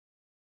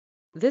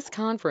This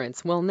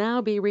conference will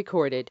now be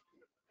recorded.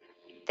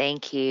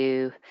 Thank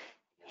you.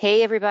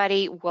 Hey,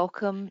 everybody.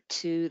 Welcome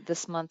to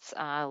this month's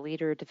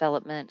Leader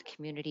Development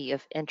Community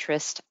of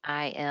Interest.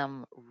 I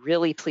am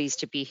really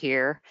pleased to be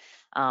here.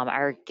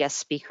 Our guest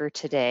speaker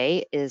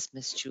today is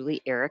Miss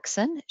Julie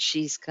Erickson.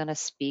 She's going to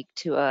speak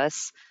to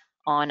us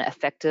on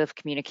effective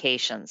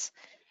communications.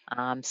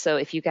 So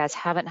if you guys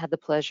haven't had the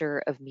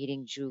pleasure of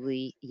meeting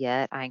Julie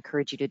yet, I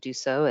encourage you to do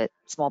so at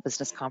Small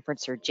Business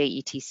Conference or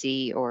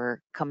JETC,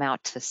 or come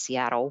out to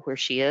Seattle where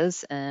she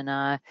is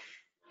and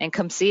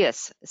come see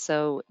us.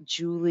 So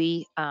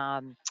Julie,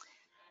 and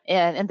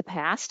in the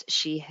past,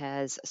 she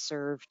has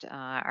served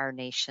our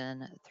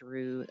nation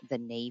through the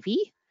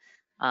Navy.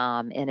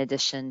 In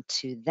addition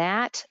to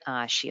that,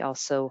 she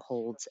also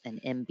holds an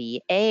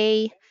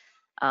MBA.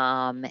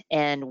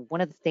 And one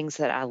of the things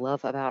that I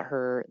love about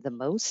her the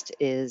most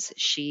is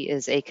she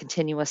is a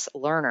continuous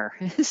learner.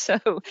 So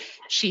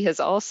she has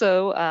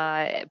also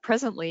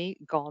presently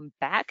gone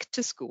back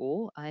to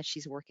school.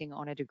 She's working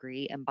on a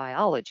degree in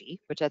biology,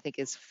 which I think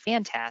is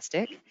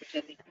fantastic.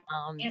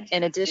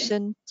 In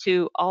addition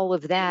to all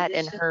of that,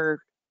 in her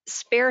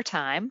spare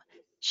time,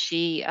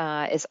 she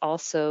is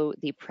also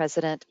the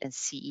president and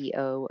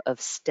CEO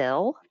of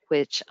Stell,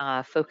 which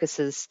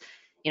focuses,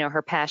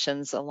 her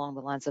passions along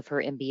the lines of her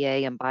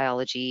MBA in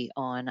biology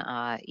on,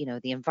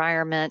 the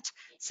environment,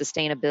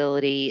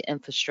 sustainability,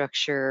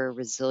 infrastructure,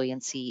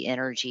 resiliency,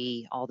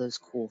 energy, all those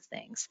cool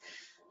things.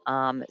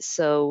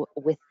 So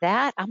with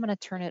that, I'm going to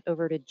turn it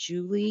over to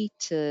Julie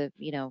to,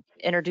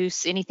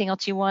 introduce anything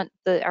else you want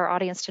our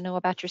audience to know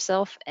about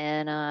yourself,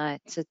 and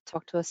to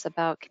talk to us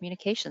about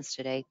communications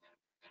today.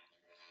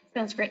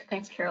 Sounds great.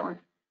 Thanks, Carolyn.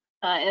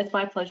 It's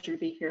my pleasure to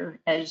be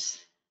here, as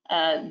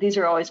these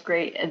are always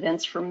great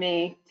events for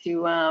me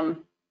to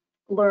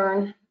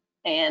learn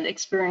and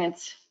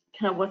experience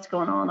kind of what's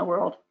going on in the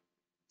world.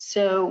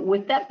 So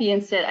with that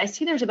being said, I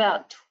see there's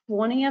about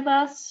 20 of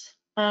us,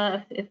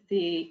 if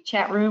the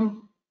chat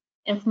room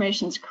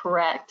information is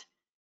correct.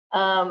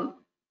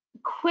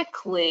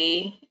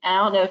 Quickly, I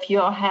don't know if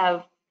you all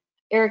have,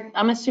 Eric,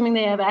 I'm assuming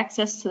they have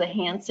access to the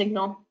hand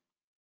signal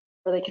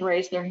where they can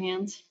raise their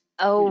hands.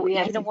 Oh,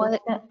 you know what?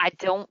 I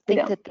don't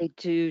think that they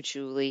do,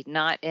 Julie,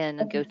 not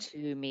in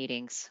go-to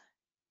meetings.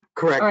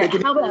 Correct. All right,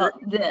 how about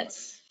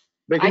this?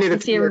 I can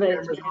see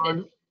everybody's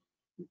muted.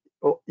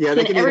 Oh, yeah,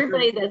 can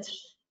everybody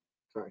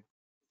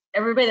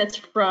that's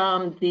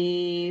from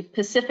the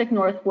Pacific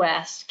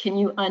Northwest, can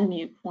you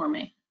unmute for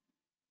me?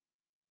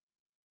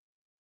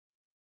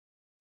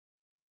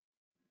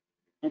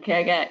 Okay,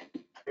 I got.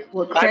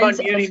 Well, I'm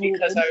unmuting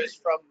because I was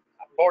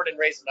born and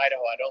raised in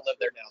Idaho. I don't live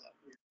there now, though.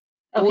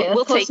 Okay,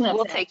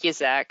 we'll take you,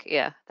 Zach.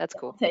 Yeah, that's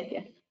cool. I'll take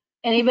you.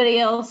 Anybody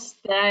else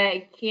that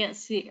I can't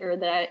see or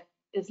that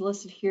is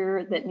listed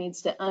here that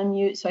needs to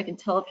unmute so I can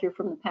tell if you're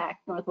from the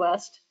Pac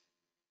Northwest?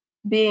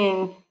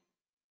 Being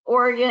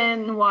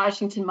Oregon,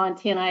 Washington,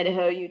 Montana,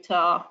 Idaho,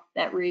 Utah,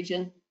 that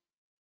region.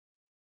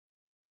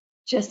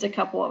 Just a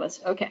couple of us.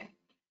 Okay.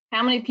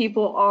 How many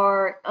people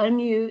are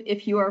unmute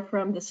if you are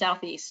from the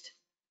Southeast?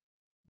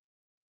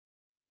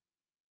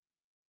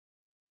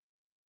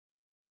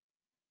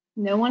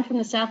 No one from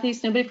the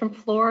Southeast? Nobody from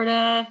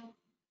Florida,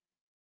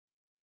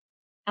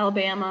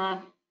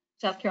 Alabama,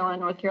 South Carolina,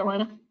 North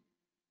Carolina?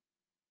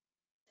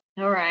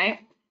 All right.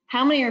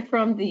 How many are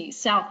from the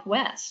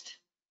Southwest?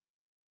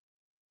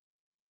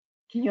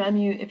 Can you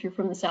unmute if you're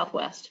from the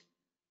Southwest?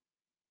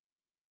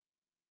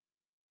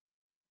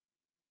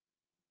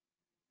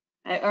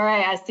 All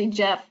right, I see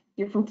Jeff,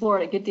 you're from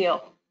Florida, good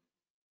deal.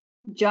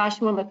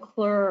 Joshua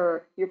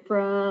McClure, you're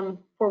from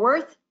Fort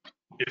Worth?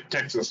 If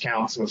Texas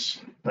counts as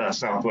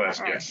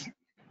Southwest, right. Yes.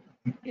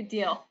 Good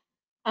deal.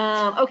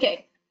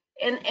 Okay,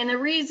 and the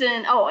reason,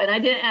 and I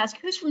didn't ask,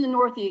 who's from the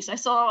Northeast? I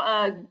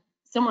saw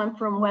someone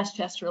from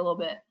Westchester a little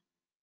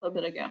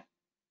bit ago.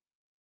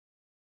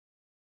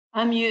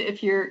 Unmute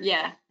if you're,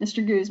 yeah,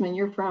 Mr. Guzman,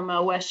 you're from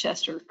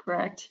Westchester,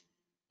 correct?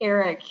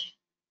 Eric,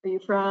 are you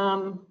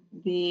from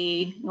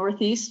the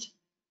Northeast?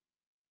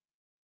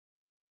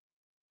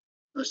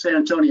 San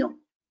Antonio.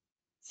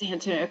 San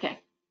Antonio, okay.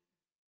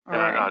 All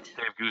right.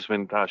 Dave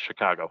Guzman,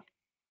 Chicago.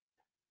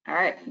 All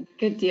right,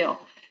 good deal.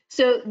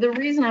 So the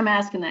reason I'm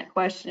asking that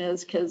question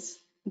is because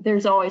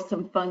there's always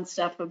some fun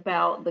stuff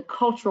about the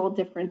cultural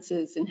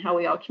differences in how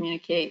we all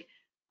communicate.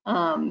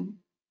 And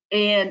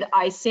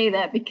I say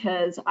that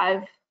because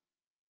I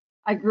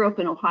grew up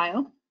in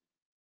Ohio,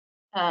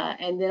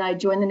 and then I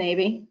joined the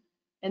Navy,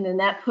 and then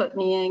that put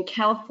me in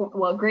California,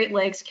 well, Great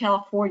Lakes,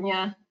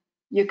 California,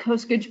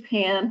 Yokosuka,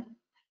 Japan,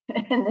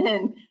 and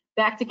then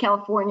back to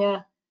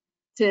California,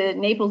 to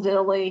Naples,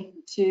 Italy,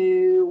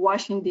 to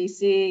Washington,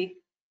 D.C.,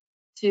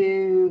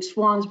 to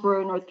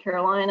Swansboro, North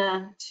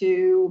Carolina,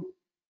 to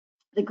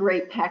the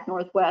Great Pac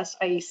Northwest,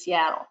 i.e.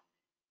 Seattle.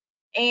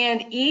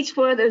 And each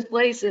one of those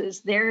places,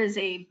 there is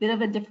a bit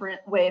of a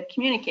different way of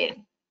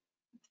communicating.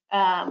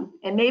 And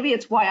maybe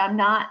it's why I'm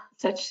not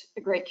such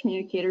a great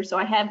communicator. So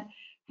I have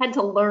had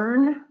to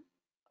learn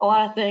a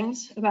lot of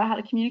things about how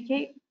to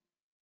communicate.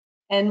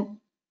 And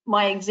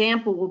my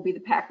example will be the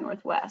Pac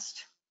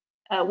Northwest.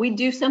 We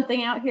do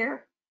something out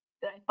here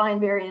that find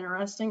very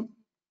interesting.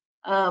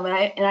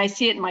 And I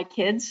see it in my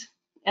kids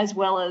as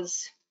well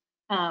as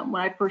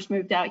when I first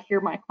moved out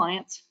here, my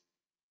clients,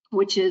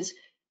 which is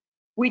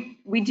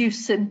we do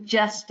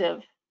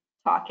suggestive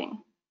talking.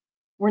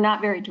 We're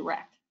not very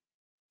direct.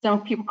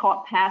 Some people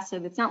call it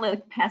passive. It's not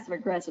like passive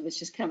aggressive. It's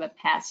just kind of a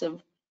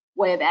passive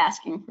way of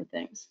asking for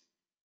things.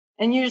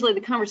 And usually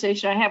the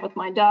conversation I have with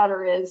my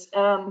daughter is,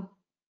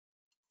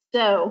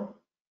 so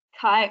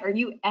Kai, are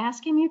you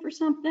asking me for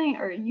something,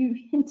 or are you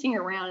hinting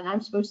around and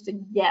I'm supposed to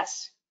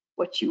guess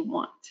what you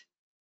want?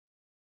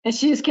 And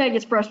she just kind of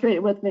gets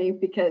frustrated with me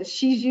because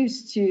she's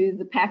used to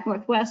the Pac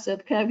Northwest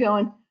of kind of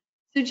going,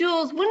 so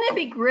Jules, wouldn't it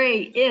be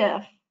great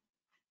if,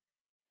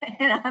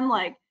 and I'm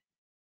like,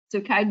 so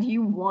Kai, do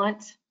you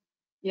want,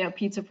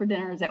 pizza for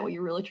dinner? Is that what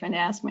you're really trying to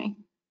ask me?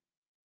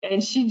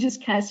 And she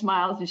just kind of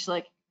smiles and she's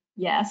like,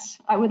 yes,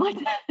 I would like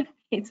to have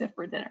pizza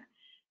for dinner.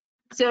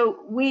 So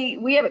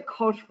we have a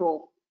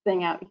cultural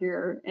thing out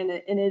here, and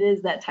it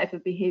is that type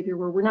of behavior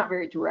where we're not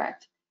very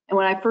direct. And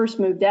when I first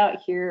moved out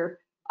here,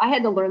 I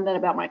had to learn that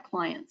about my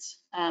clients,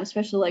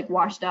 especially like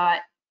WashDOT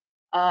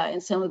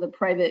and some of the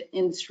private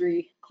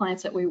industry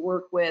clients that we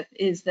work with,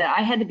 is that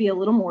I had to be a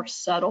little more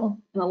subtle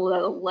and a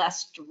little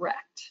less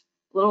direct,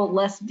 a little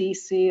less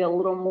DC, a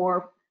little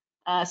more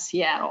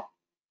Seattle.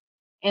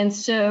 And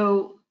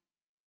so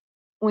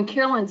when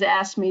Carolyn's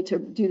asked me to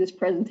do this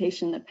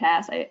presentation in the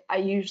past, I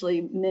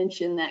usually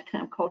mention that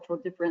kind of cultural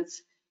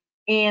difference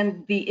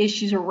and the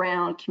issues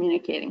around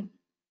communicating.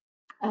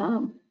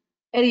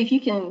 Eddie, if you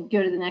can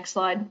go to the next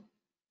slide.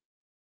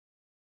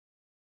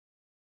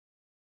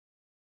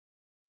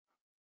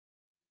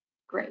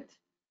 Great.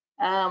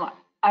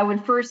 I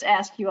would first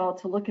ask you all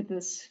to look at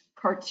this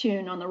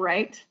cartoon on the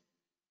right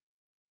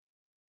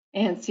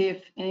and see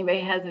if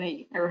anybody has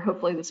any, or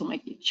hopefully this will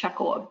make you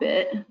chuckle a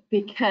bit,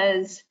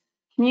 because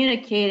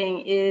communicating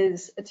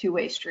is a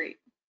two-way street.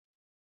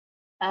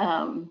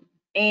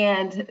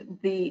 And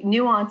the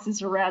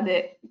nuances around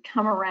it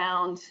come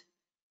around.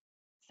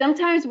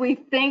 Sometimes we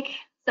think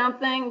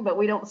something, but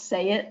we don't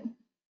say it,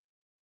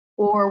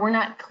 or we're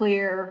not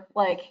clear,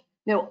 like,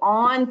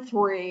 on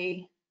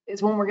 3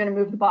 is when we're going to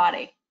move the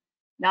body,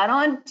 not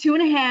on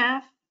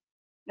 2.5,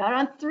 not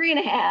on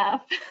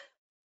 3.5.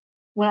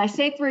 When I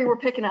say 3, we're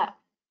picking up,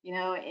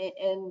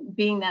 and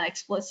being that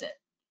explicit.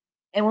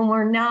 And when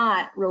we're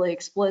not really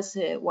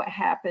explicit, what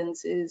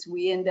happens is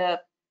we end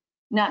up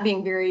not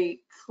being very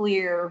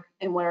clear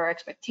in what our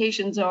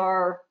expectations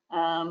are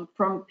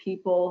from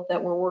people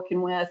that we're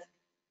working with,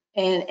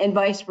 and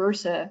vice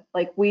versa.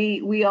 Like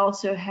we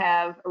also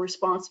have a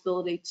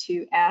responsibility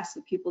to ask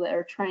the people that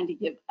are trying to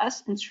give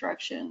us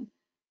instruction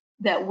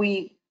that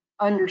we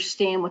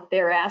understand what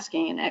they're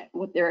asking and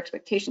what their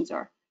expectations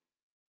are,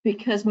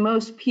 because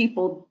most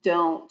people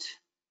don't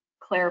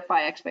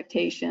clarify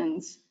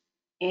expectations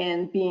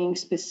and being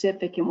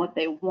specific in what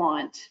they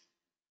want.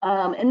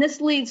 And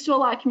this leads to a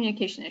lot of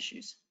communication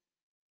issues.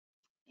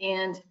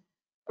 And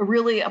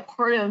really a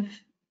part of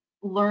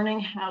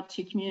learning how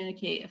to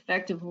communicate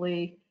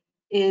effectively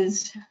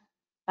is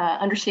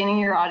understanding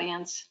your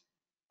audience,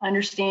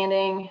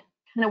 understanding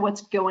kind of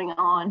what's going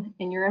on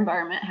in your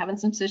environment, having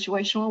some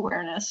situational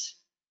awareness,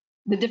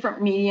 the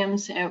different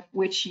mediums at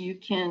which you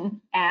can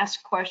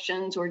ask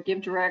questions or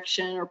give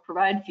direction or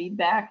provide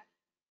feedback.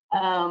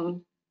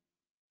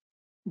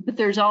 But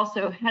there's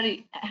also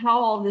how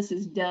all this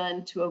is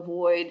done to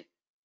avoid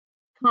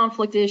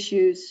conflict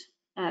issues,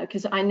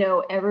 because I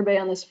know everybody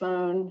on this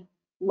phone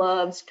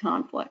loves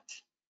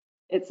conflict.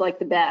 It's like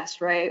the best,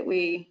 right?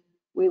 We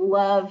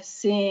love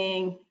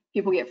seeing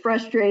people get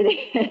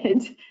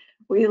frustrated.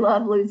 We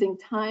love losing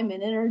time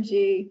and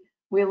energy.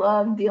 We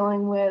love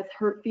dealing with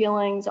hurt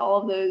feelings,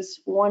 all of those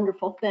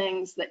wonderful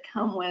things that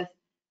come with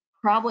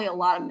probably a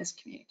lot of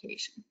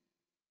miscommunication.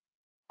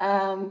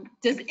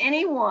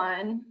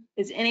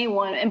 Is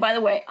anyone, and by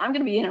the way, I'm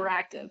going to be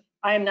interactive.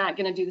 I am not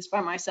going to do this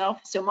by myself.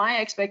 So my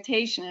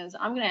expectation is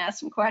I'm going to ask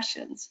some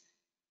questions,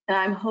 and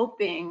I'm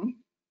hoping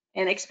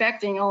and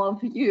expecting all of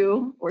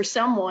you or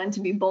someone to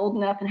be bold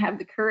enough and have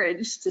the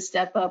courage to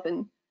step up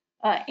and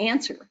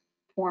answer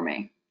for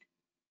me.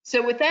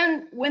 So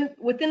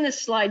within this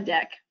slide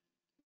deck,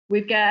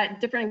 we've got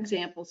different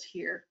examples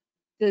here.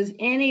 Does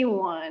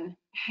anyone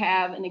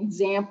have an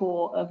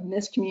example of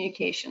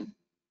miscommunication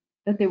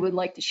that they would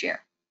like to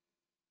share?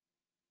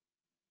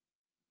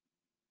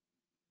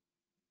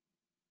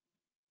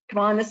 Come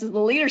on, this is the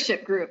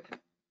leadership group.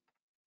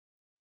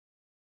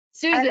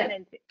 Susan. I have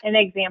an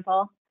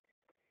example.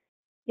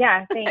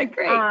 Yeah, thanks.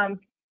 Great.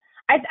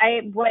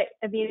 What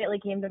immediately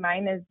came to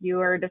mind as you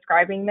were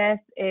describing this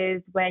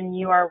is when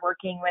you are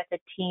working with a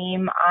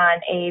team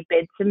on a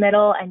bid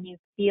submittal and you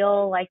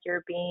feel like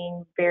you're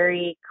being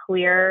very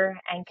clear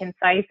and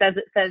concise, as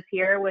it says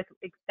here, with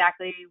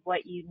exactly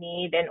what you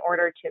need in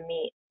order to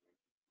meet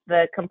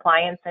the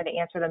compliance and to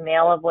answer the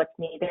mail of what's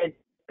needed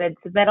bid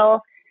submittal.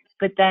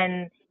 But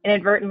then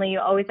inadvertently, you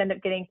always end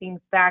up getting things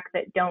back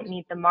that don't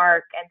meet the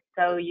mark. And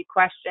so you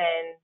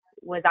question,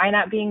 was I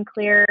not being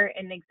clear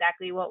in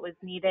exactly what was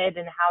needed,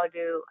 and how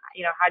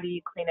do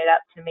you clean it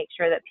up to make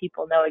sure that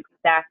people know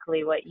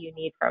exactly what you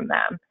need from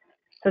them?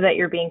 so that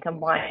you're being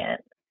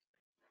compliant.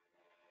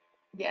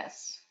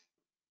 Yes,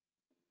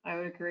 I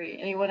would agree.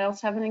 Anyone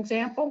else have an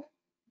example?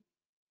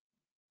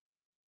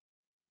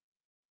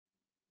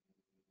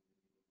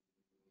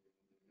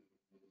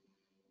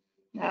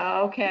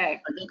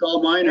 Okay. I think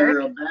all mine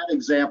are Eric? bad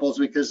examples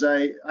because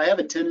I have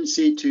a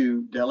tendency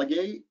to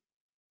delegate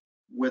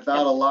without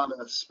Yep. a lot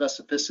of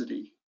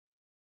specificity.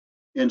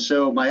 And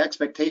so my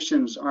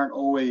expectations aren't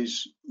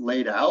always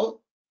laid out.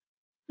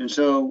 And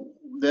so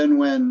then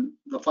when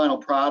the final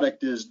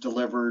product is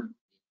delivered,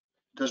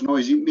 it doesn't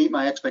always meet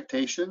my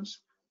expectations.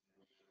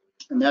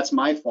 And that's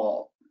my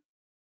fault,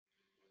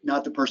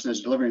 not the person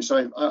that's delivering.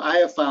 So I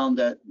have found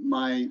that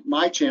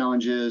my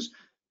challenge is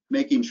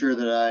making sure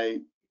that I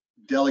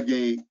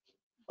delegate,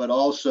 but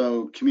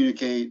also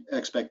communicate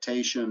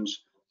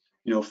expectations,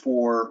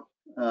 for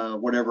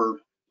whatever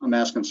I'm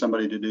asking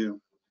somebody to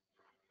do.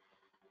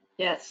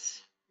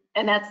 Yes.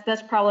 And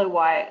that's probably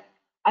why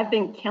I've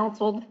been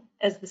counseled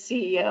as the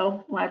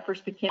CEO when I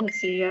first became the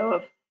CEO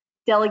of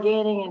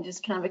delegating and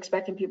just kind of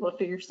expecting people to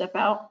figure stuff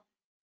out,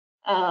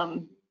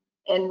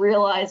 and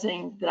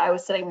realizing that I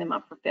was setting them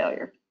up for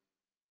failure.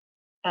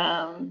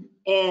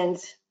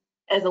 And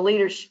as a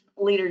leader,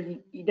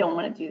 you don't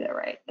want to do that,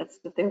 right? That's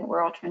the thing that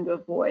we're all trying to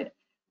avoid.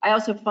 I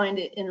also find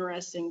it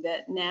interesting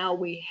that now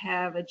we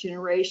have a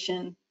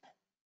generation,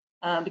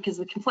 because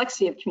the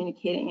complexity of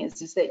communicating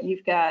is that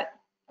you've got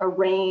a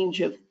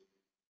range of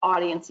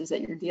audiences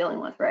that you're dealing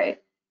with, right?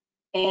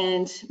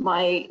 And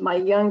my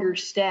younger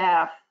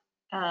staff,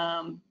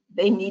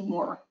 they need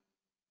more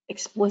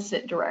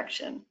explicit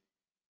direction.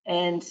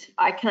 And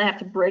I kind of have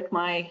to break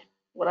my,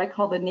 what I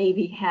call the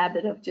Navy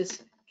habit of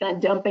just kind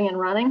of dumping and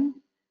running.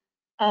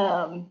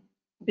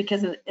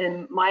 Because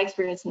in my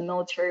experience in the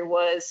military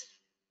was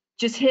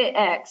just hit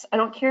X. I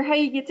don't care how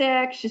you get to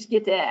X, just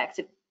get to X.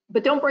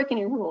 But don't break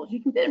any rules.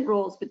 You can bend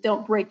rules, but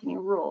don't break any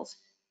rules.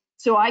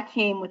 So I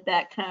came with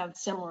that kind of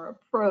similar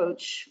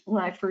approach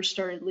when I first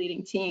started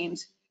leading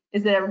teams,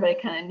 is that everybody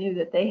kind of knew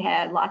that they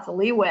had lots of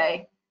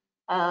leeway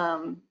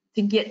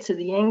to get to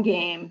the end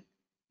game,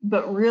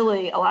 but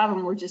really a lot of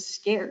them were just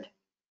scared,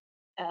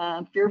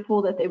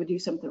 fearful that they would do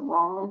something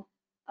wrong,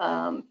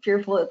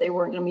 fearful that they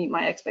weren't going to meet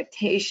my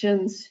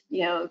expectations,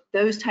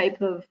 those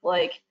type of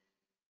like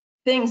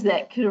things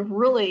that could have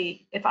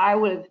really, if I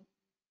would have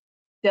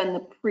done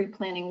the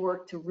pre-planning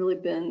work to really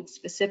been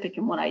specific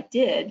in what I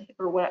did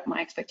or what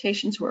my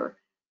expectations were,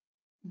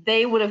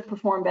 they would have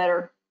performed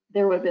better.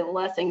 There would have been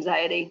less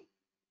anxiety,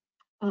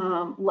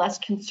 less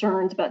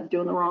concerns about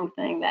doing the wrong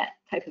thing, that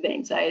type of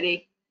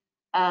anxiety,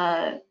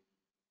 and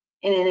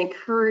in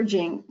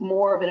encouraging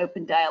more of an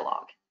open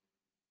dialogue.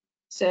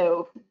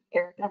 So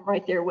Eric, I'm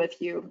right there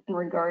with you in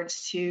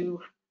regards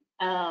to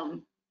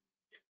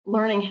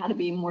learning how to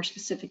be more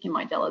specific in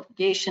my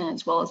delegation,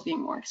 as well as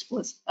being more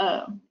explicit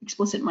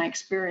in my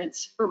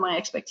experience or my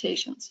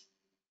expectations.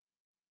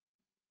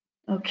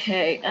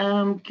 Okay,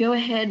 go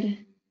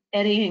ahead,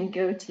 Eddie, and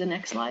go to the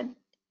next slide.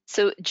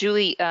 So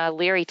Julie,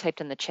 Larry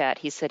typed in the chat.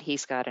 He said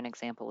he's got an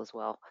example as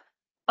well.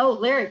 Oh,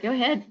 Larry, go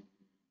ahead.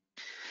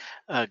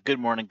 Good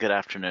morning, good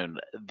afternoon.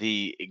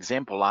 The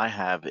example I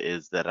have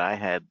is that I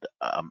had,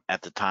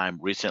 at the time,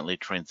 recently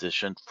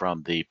transitioned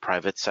from the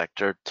private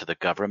sector to the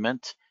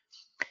government.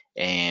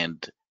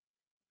 And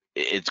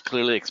it's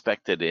clearly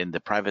expected in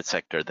the private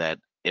sector that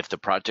if the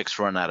projects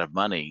run out of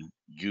money,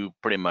 you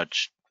pretty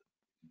much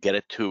get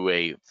it to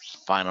a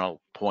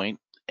final point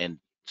and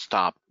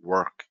stop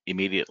work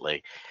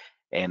immediately.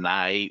 And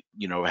I,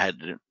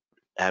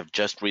 have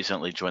just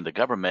recently joined the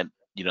government.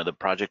 The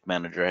project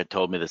manager had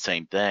told me the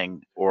same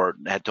thing, or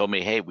had told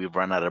me, hey, we've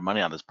run out of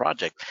money on this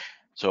project.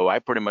 So I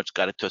pretty much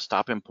got it to a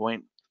stopping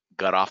point,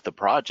 got off the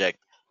project.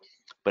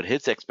 But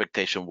his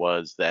expectation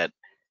was that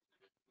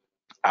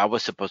I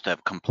was supposed to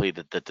have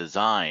completed the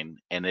design,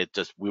 and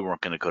we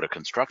weren't going to go to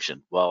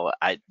construction. Well,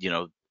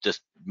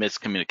 just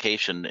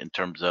miscommunication in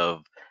terms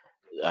of,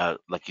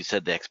 like you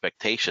said, the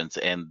expectations.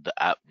 And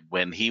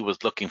when he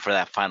was looking for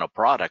that final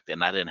product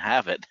and I didn't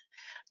have it,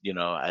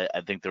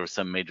 I think there was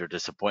some major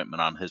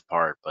disappointment on his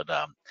part. But,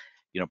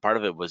 part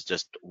of it was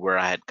just where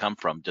I had come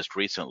from just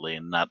recently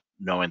and not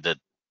knowing the,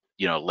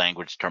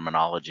 language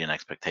terminology and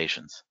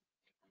expectations.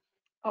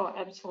 Oh,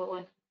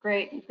 absolutely.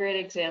 Great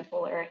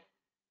example, Larry.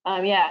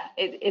 Yeah,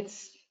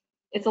 it's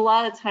a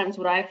lot of times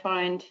what I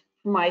find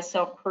for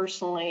myself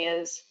personally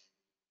is,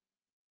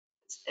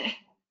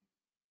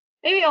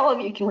 maybe all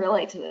of you can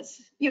relate to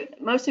this.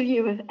 Most of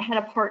you have had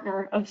a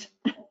partner of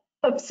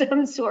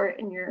some sort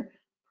in your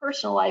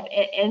personal life,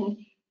 and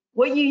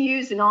what you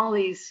use in all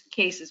these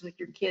cases with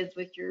your kids,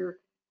 with your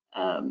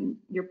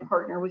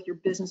partner, with your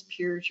business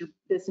peers, your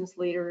business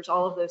leaders,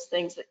 all of those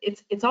things,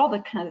 it's all the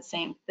kind of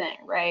same thing,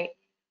 right?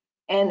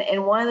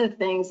 And one of the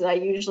things that I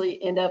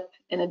usually end up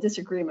in a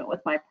disagreement with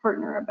my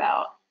partner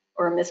about,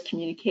 or a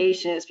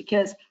miscommunication, is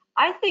because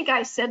I think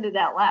I said it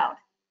out loud.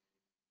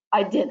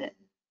 I didn't.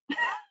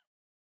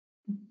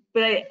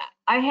 But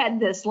I had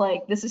this,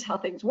 like, this is how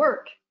things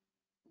work.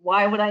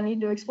 Why would I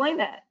need to explain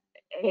that?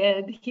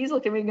 And he's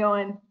looking at me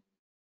going,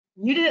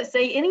 you didn't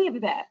say any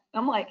of that.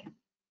 I'm like,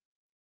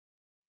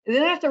 And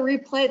then I have to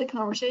replay the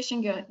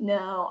conversation going,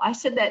 no, I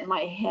said that in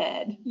my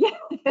head. Yeah,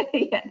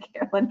 yeah,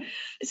 Carolyn.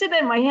 I said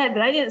that in my head,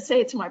 but I didn't say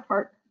it to my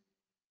partner.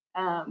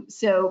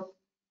 So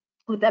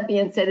with that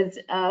being said, it's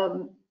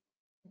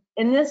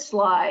in this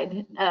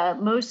slide,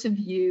 most of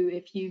you,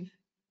 if you've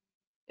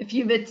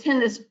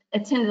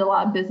attended a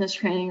lot of business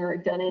training or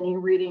done any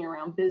reading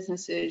around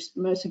businesses,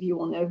 most of you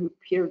will know who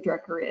Peter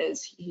Drucker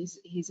is.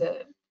 He's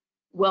a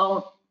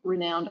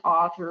well-renowned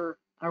author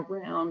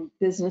around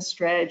business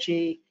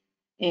strategy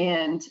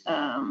and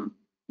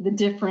the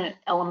different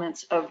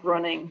elements of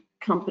running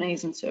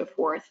companies and so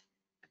forth.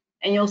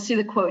 And you'll see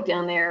the quote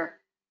down there.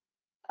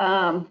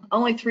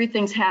 Only 3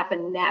 things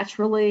happen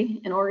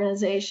naturally in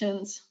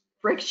organizations: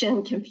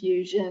 friction,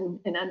 confusion,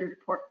 and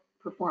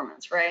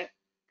underperformance, right?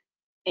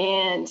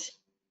 And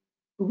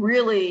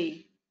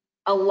really,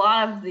 a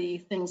lot of the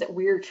things that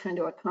we're trying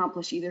to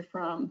accomplish, either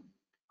from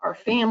our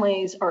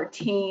families, our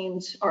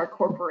teams, our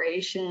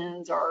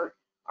corporations, our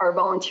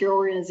volunteer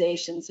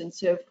organizations, and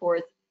so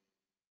forth,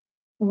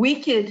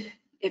 we could,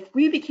 if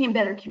we became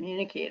better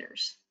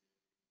communicators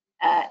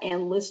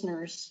and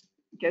listeners,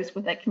 goes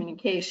with that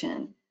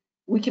communication,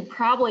 we could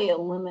probably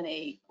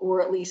eliminate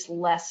or at least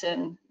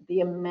lessen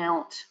the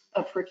amount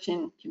of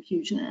friction,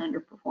 confusion, and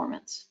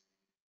underperformance.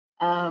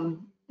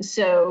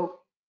 So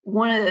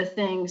one of the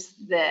things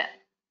that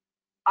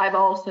I've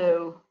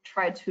also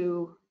tried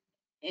to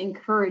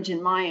encourage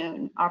in my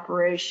own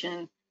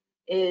operation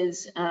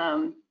is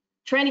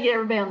trying to get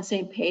everybody on the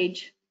same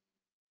page.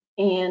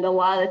 And a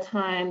lot of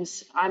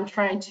times I'm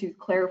trying to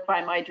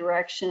clarify my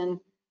direction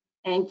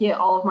and get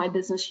all of my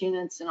business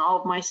units and all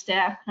of my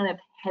staff kind of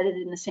headed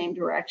in the same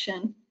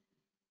direction.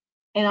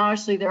 And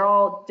honestly, they're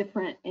all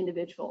different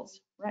individuals,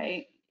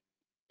 right?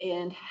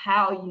 And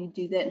how you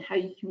do that and how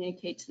you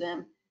communicate to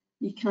them,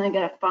 you kind of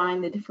got to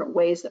find the different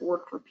ways that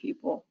work for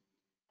people.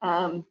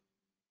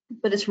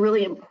 But it's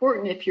really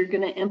important, if you're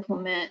going to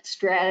implement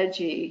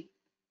strategy,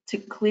 to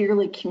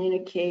clearly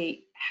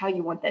communicate how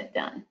you want that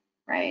done,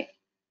 right?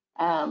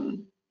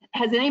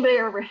 Has anybody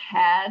ever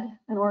had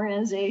an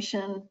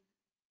organization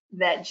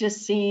that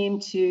just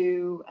seemed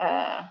to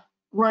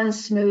run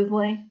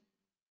smoothly?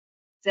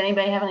 Does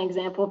anybody have an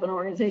example of an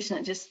organization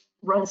that just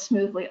runs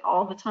smoothly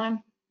all the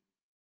time?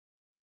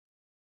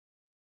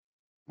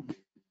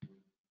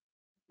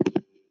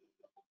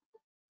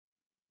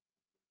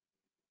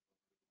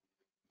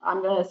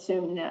 I'm going to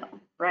assume no,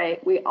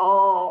 right? We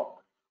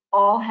all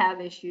have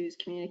issues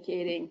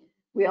communicating.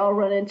 We all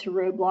run into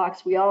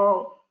roadblocks. We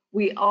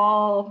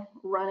all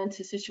run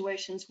into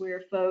situations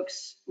where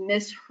folks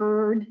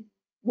misheard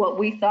what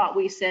we thought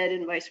we said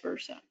and vice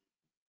versa.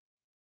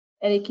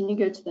 Eddie, can you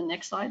go to the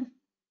next slide?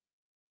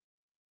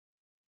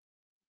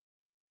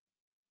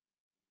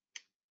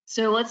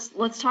 So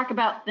let's talk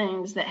about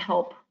things that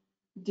help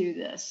do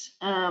this,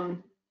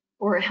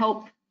 or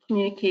help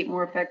communicate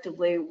more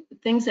effectively,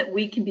 things that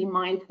we can be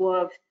mindful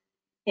of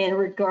in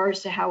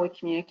regards to how we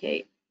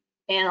communicate.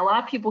 And a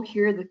lot of people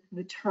hear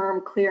the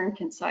term clear and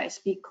concise.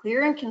 Be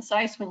clear and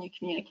concise when you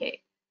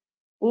communicate.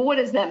 Well, what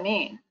does that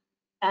mean?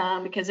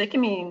 Because it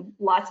can mean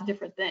lots of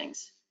different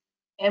things.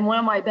 And one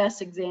of my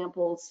best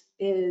examples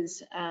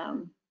is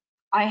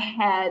I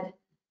had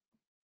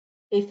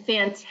a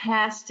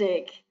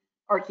fantastic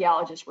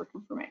archaeologist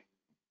working for me.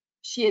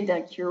 She had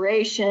done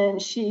curation.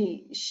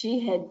 She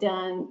had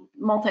done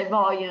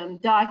multi-volume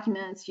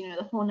documents, you know,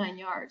 the whole 9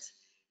 yards.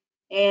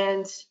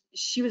 And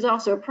she was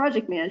also a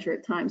project manager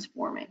at times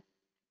for me.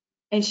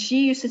 And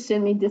she used to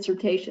send me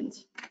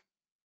dissertations.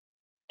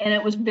 And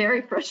it was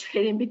very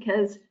frustrating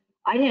because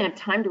I didn't have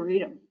time to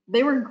read them.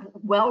 They were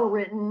well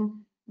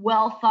written,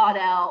 well thought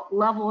out,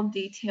 level of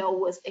detail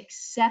was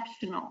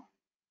exceptional.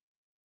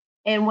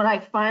 And what I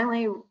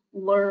finally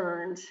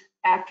learned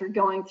after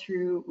going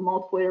through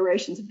multiple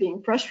iterations of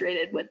being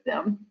frustrated with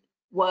them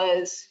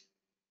was,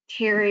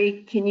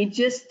 Terry, can you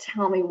just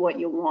tell me what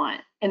you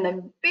want? In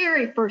the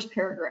very first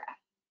paragraph,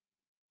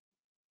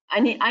 I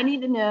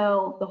need to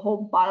know the whole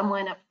bottom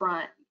line up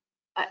front.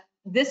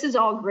 This is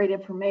all great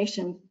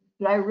information,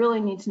 but I really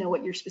need to know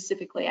what you're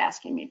specifically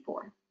asking me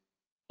for.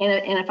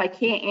 And if I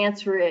can't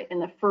answer it in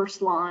the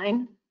first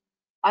line,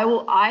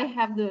 I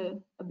have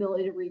the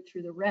ability to read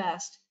through the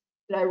rest,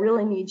 but I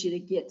really need you to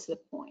get to the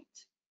point.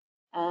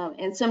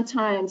 And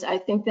sometimes I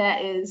think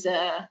that is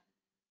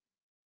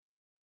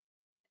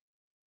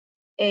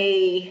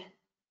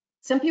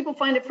some people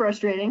find it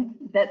frustrating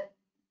that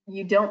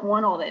you don't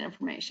want all that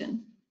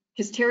information,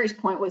 because Terry's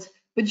point was,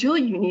 but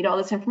Julie, you need all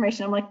this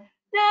information. I'm like, nah,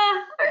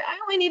 I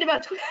only need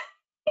about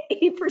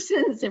 80%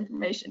 of this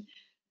information.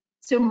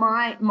 So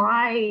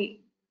my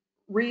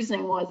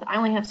reasoning was, I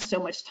only have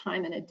so much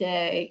time in a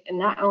day, and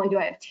not only do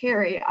I have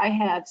Terry, I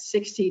have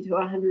 60 to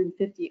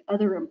 150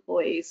 other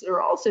employees that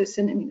are also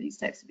sending me these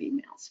types of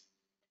emails.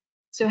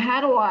 So how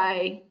do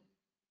I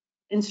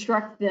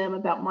instruct them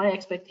about my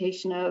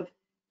expectation of,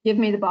 give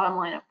me the bottom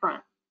line up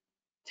front.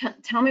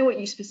 Tell me what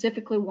you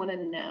specifically want to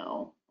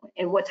know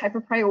and what type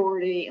of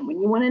priority and when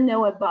you want to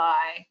know it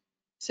by,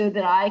 so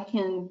that I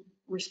can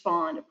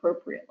respond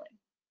appropriately.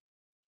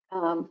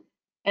 And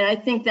I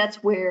think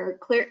that's where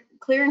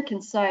clear and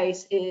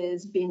concise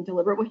is being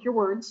deliberate with your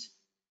words.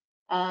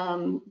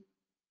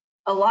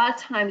 A lot of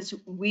times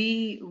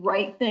we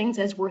write things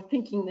as we're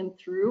thinking them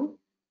through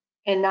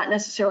and not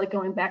necessarily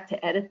going back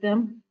to edit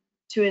them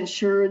to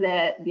ensure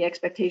that the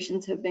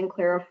expectations have been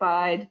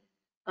clarified,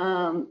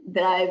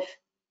 that I've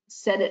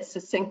said it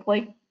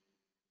succinctly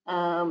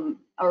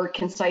or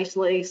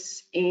concisely,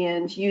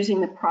 and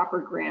using the proper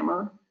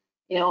grammar.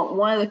 You know,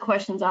 one of the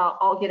questions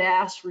I'll get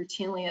asked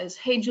routinely is,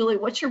 hey, Julie,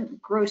 what's your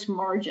gross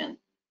margin?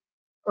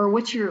 Or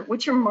what's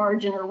your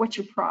margin, or what's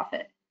your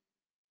profit?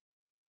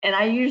 And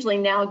I usually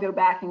now go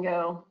back and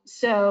go,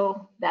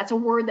 so that's a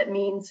word that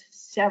means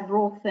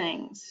several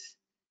things.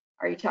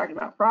 Are you talking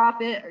about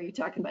profit? Are you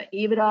talking about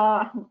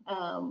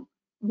EBITDA?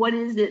 What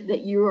is it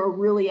that you are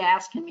really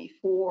asking me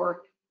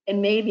for?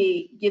 And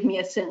maybe give me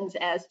a sentence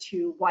as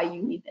to why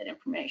you need that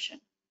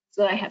information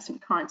so that I have some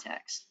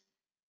context.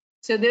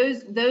 So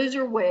those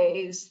are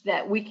ways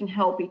that we can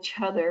help each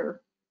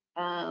other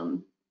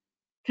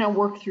kind of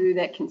work through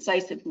that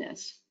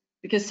concisiveness.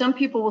 Because some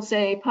people will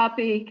say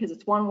puppy because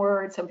it's one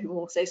word. Some people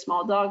will say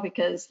small dog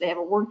because they have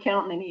a word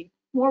count and they need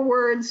more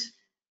words.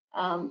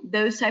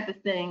 Those type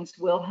of things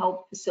will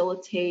help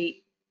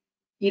facilitate,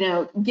 you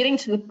know, getting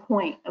to the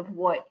point of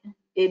what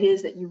it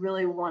is that you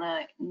really want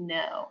to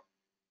know.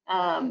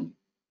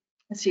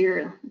 Let's see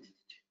here.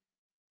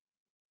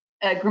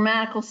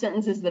 Grammatical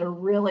sentences that are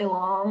really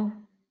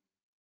long.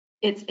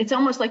 It's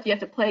almost like you have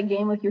to play a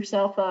game with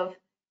yourself of,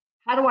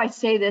 how do I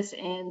say this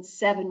in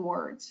 7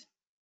 words?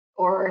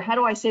 Or how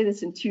do I say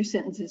this in 2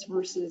 sentences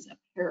versus a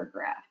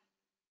paragraph?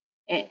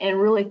 And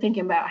really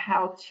thinking about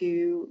how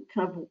to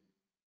kind of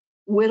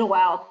whittle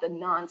out the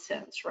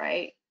nonsense,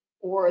 right?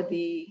 Or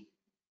the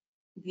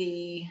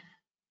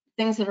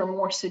things that are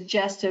more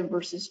suggestive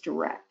versus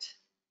direct.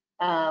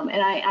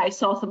 And I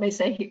saw somebody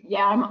say,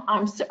 yeah,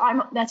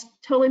 I'm that's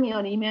totally me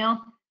on email.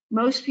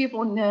 Most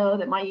people know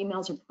that my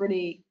emails are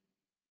pretty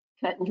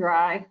cut and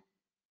dry,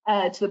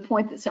 to the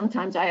point that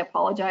sometimes I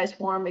apologize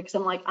for them because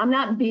I'm like, I'm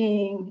not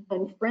being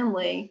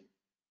unfriendly.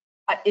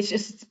 It's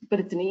just, but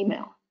it's an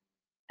email.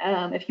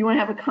 If you want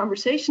to have a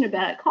conversation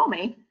about it, call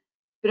me.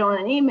 But on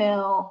an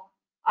email,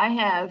 I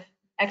have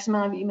X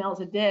amount of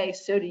emails a day,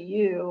 so do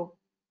you.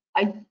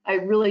 I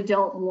really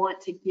don't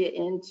want to get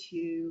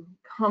into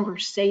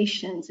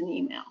conversations in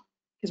email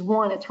because,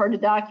 one, it's hard to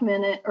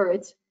document it, or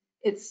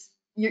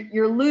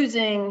you're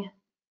losing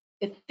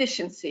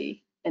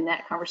efficiency in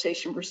that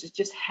conversation versus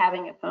just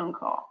having a phone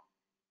call.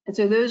 And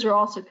so those are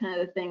also kind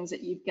of the things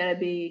that you've got to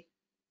be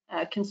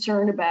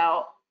concerned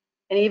about.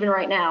 And even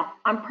right now,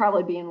 I'm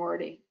probably being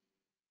wordy,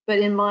 but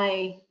in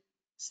my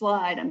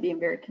slide, I'm being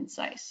very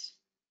concise.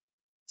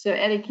 So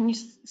Eddie, can you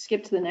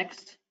skip to the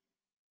next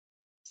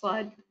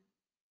slide?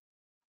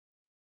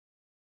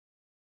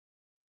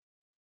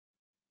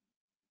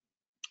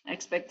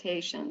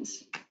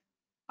 Expectations.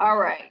 All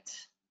right.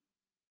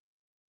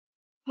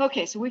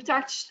 Okay, so we've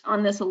touched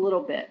on this a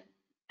little bit.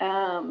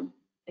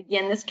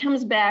 Again, this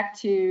comes back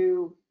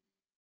to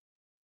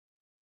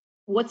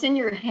what's in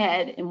your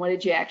head and what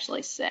did you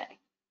actually say?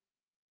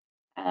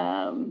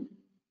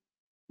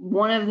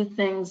 One of the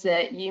things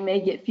that you may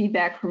get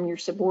feedback from your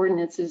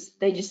subordinates is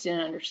they just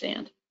didn't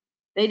understand.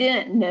 They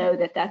didn't know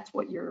that that's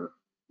what you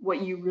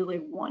really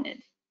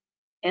wanted.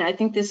 And I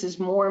think this is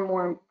more and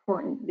more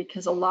important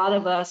because a lot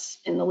of us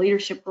in the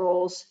leadership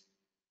roles,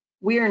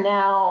 we are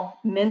now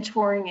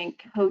mentoring and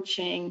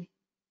coaching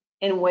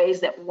in ways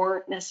that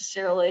weren't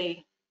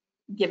necessarily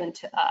given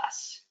to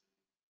us.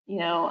 You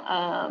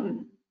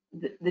know,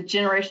 the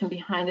generation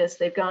behind us,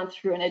 they've gone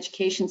through an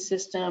education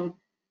system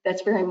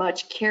that's very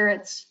much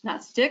carrots,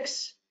 not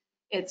sticks.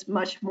 It's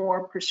much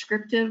more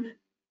prescriptive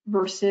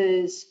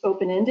versus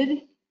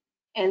open-ended.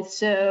 And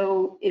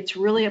so it's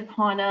really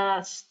upon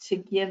us to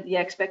give the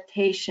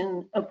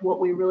expectation of what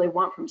we really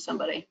want from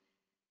somebody.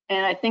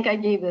 And I think I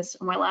gave this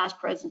in my last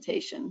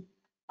presentation.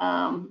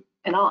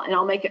 And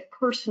I'll make it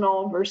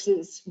personal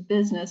versus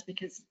business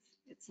because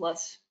it's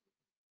less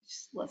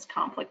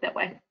conflict that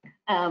way.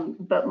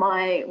 But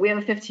we have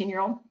a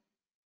 15-year-old,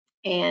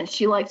 and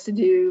she likes to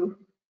do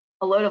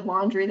a load of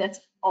laundry that's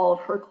all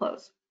of her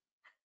clothes.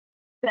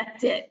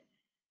 That's it.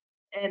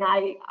 And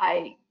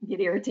I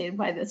get irritated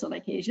by this on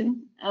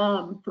occasion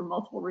for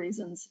multiple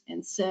reasons.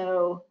 And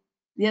so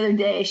the other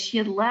day she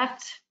had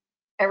left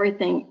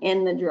everything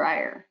in the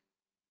dryer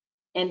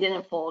and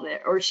didn't fold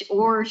it, or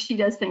she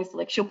does things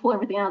like she'll pull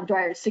everything out of the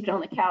dryer, stick it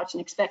on the couch,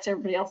 and expects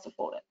everybody else to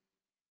fold it.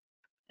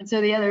 And so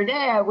the other day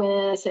I went in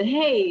and I said,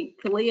 hey,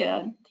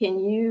 Kalia, can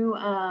you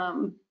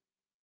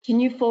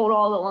fold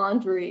all the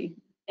laundry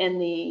in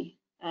the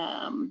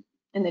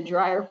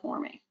dryer for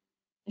me?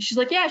 And she's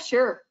like, yeah,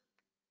 sure.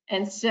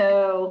 And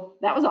so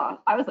that was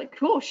all. I was like,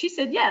 cool. She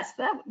said yes.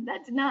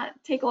 That did not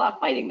take a lot of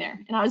fighting there.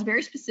 And I was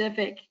very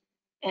specific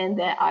in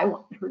that I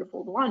wanted her to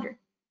fold the laundry.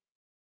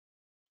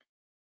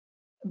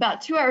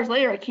 About 2 hours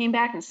later, I came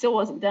back and still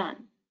wasn't done.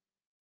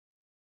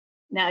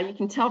 Now you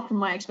can tell from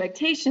my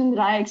expectation that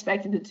I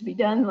expected it to be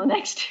done in the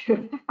next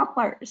 2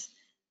 hours.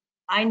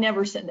 I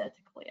never said that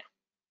to Kalia.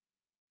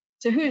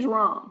 So who's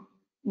wrong,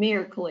 me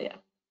or Kalia?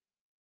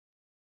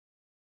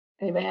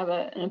 Anybody have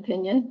an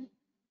opinion?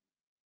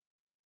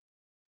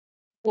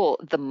 Well,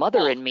 the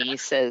mother in me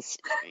says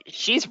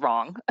she's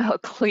wrong,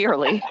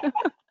 clearly.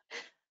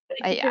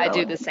 I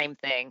do the same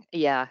thing.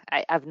 Yeah,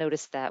 I've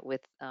noticed that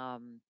with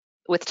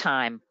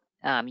time,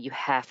 you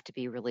have to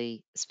be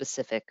really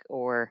specific,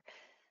 or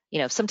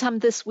sometime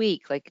this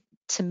week. Like,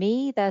 to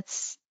me,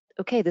 that's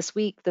okay. This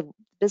week, the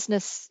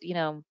business,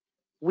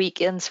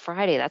 week ends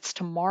Friday. That's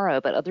tomorrow.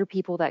 But other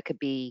people, that could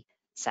be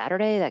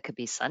Saturday. That could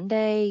be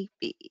Sunday.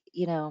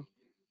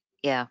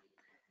 Yeah.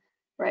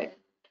 Right.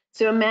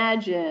 So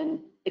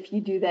imagine if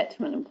you do that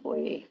to an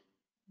employee.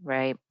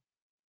 Right.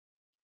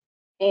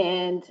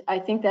 And I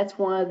think that's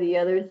one of the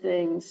other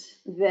things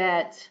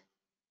that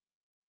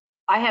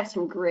I have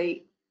some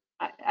great,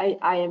 I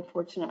am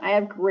fortunate. I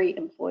have great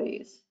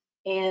employees,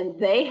 and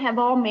they have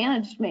all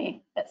managed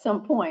me at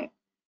some point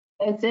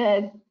and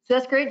said, so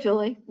that's great,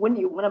 Julie. When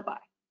do you want to buy?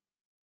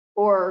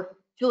 Or,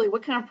 Julie,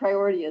 what kind of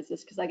priority is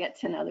this? Because I got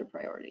 10 other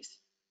priorities.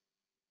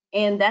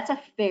 And that's a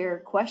fair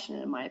question,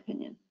 in my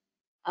opinion.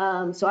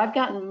 So I've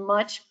gotten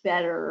much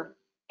better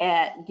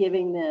at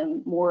giving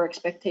them more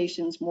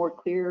expectations, more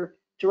clear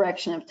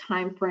direction of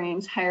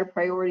timeframes, higher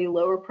priority,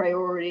 lower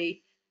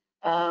priority,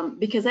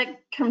 because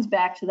that comes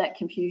back to that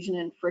confusion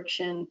and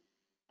friction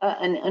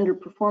and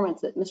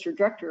underperformance that Mr.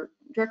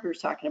 Drucker is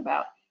talking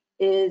about.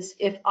 Is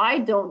if I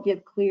don't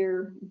give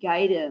clear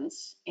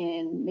guidance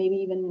and maybe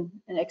even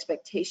an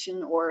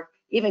expectation or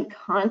even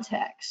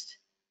context,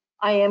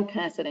 I am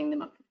kind of setting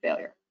them up for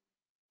failure.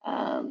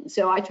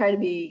 So I try to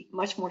be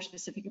much more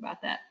specific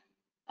about that.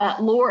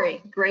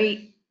 Lori,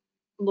 great.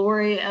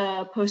 Lori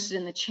posted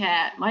in the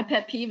chat, my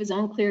pet peeve is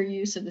unclear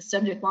use of the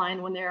subject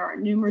line when there are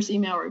numerous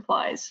email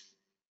replies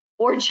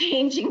or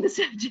changing the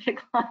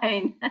subject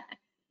line.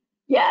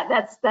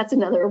 Yeah, that's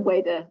another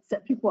way to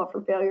set people up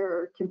for failure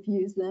or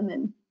confuse them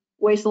and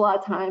waste a lot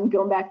of time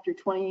going back through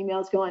 20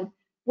 emails going,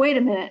 wait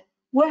a minute,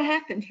 what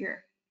happened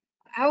here?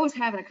 I was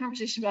having a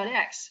conversation about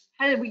X.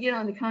 How did we get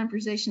on the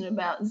conversation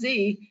about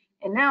Z?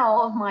 And now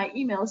all of my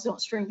emails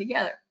don't string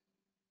together.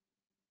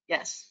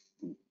 Yes,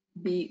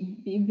 be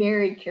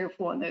very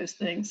careful on those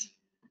things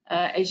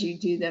as you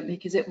do them,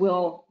 because it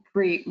will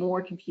create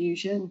more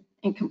confusion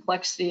and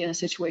complexity in a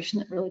situation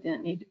that really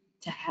didn't need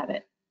to have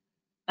it.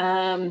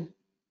 Let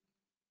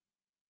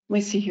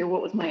me see here.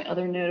 What was my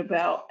other note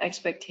about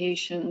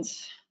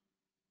expectations?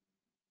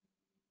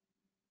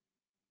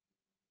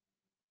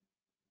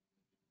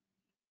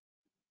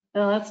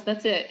 No,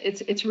 that's it.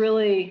 It's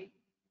really,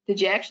 did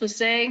you actually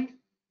say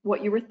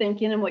what you were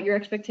thinking and what your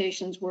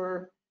expectations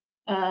were?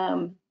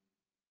 And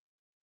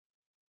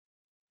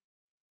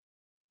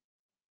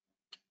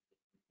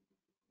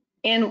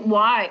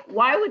why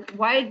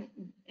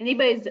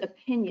anybody's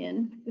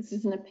opinion, this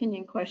is an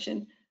opinion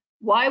question,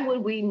 why would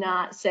we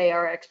not say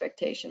our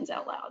expectations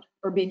out loud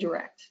or be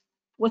direct?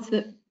 Why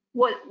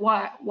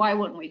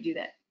wouldn't we do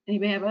that?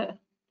 Anybody have a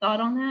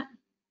thought on that?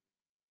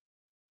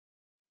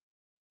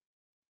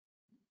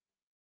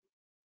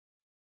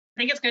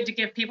 I think it's good to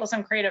give people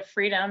some creative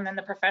freedom in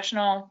the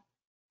professional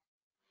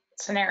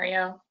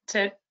scenario,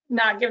 to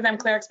not give them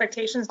clear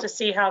expectations, to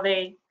see how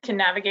they can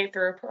navigate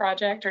through a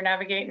project or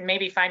navigate and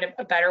maybe find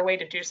a better way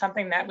to do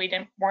something that we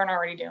weren't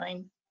already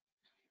doing.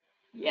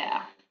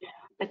 Yeah,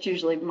 that's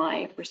usually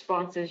my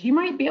response is, you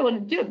might be able to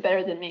do it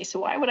better than me, so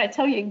why would I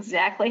tell you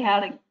exactly how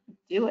to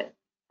do it?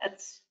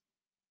 That's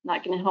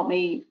not going to help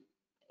me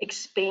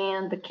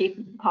expand the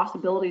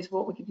possibilities of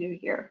what we can do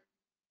here.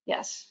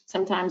 Yes,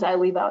 sometimes I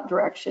leave out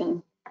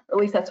direction, or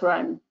at least that's what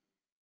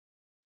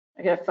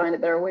I gotta find a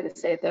better way to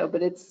say it though,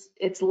 but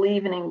it's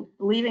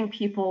leaving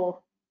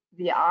people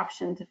the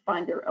option to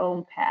find their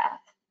own path,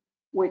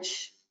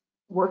 which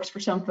works for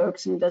some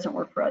folks and doesn't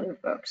work for other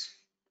folks.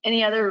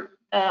 Any other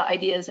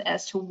ideas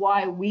as to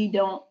why we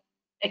don't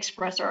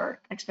express our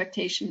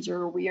expectations,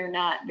 or we are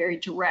not very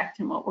direct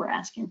in what we're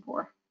asking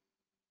for?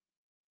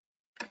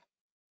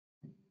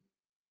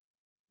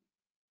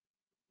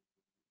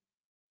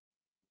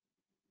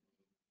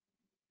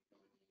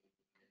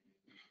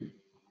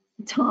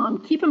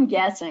 Tom, keep them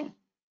guessing.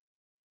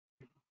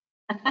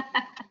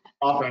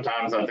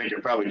 Oftentimes, I think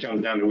it probably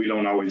comes down to we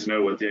don't always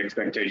know what the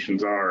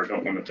expectations are, or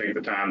don't want to take the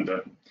time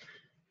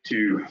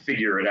to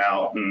figure it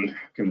out and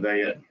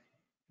convey it.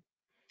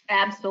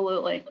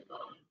 Absolutely.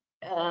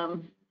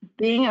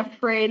 Being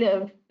afraid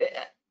of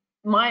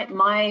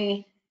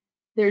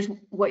there's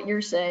what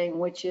you're saying,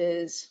 which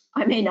is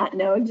I may not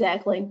know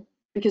exactly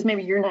because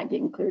maybe you're not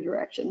getting clear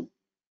direction,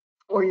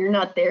 or you're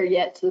not there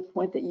yet to the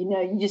point that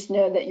you just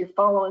know that you're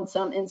following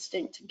some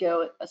instinct to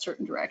go a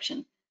certain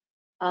direction.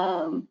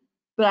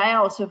 But I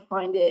also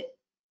find it,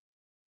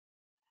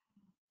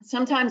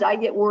 sometimes I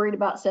get worried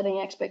about setting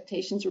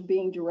expectations or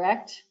being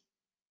direct,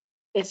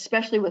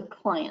 especially with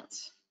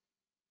clients,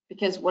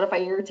 because what if I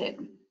irritate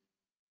them?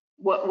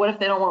 What if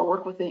they don't want to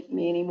work with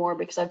me anymore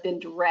because I've been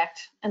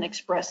direct and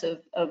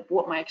expressive of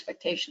what my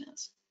expectation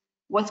is?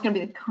 What's going to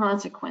be the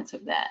consequence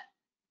of that?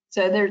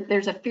 So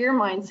there's a fear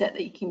mindset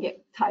that you can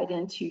get tied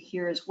into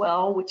here as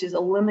well, which is a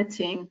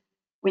limiting.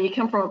 When you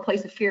come from a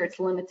place of fear, it's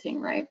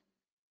limiting, right?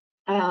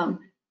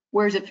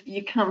 Whereas if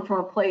you come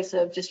from a place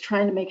of just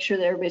trying to make sure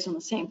that everybody's on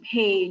the same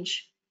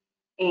page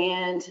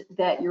and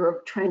that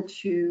you're trying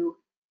to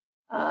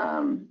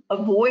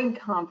avoid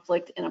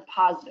conflict in a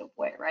positive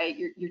way, right?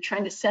 You're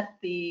trying to set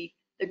the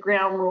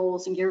ground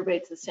rules and get everybody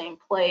to the same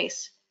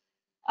place.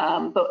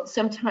 But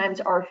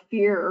sometimes our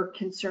fear or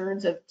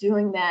concerns of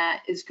doing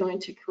that is going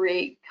to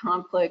create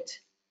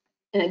conflict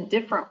in a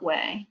different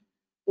way,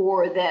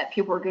 or that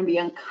people are going to be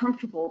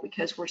uncomfortable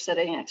because we're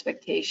setting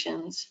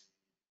expectations.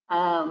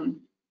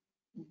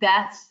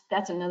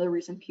 That's another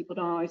reason people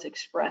don't always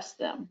express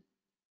them.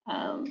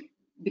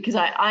 Because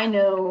I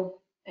know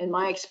in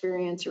my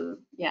experience,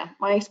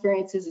 my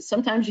experience is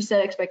sometimes you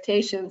set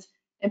expectations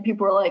and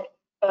people are like,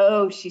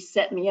 oh, she's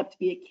setting me up to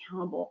be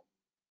accountable.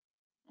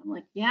 I'm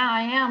like, yeah,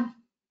 I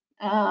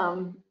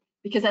am.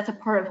 Because that's a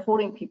part of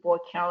holding people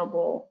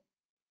accountable,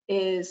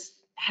 is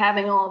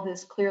having all of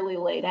this clearly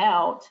laid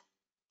out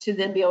to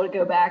then be able to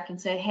go back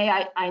and say, hey,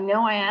 I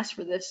know I asked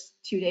for this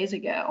 2 days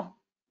ago.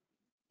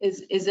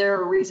 Is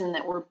there a reason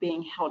that we're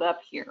being held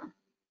up here?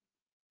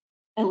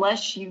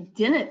 Unless you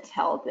didn't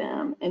tell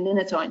them, and then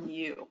it's on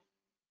you.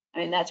 I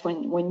mean, that's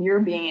when you're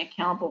being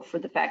accountable for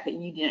the fact that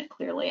you didn't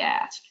clearly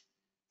ask.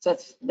 So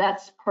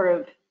that's part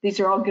of, these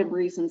are all good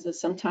reasons that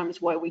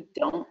sometimes why we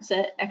don't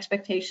set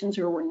expectations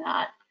or we're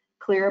not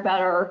clear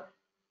about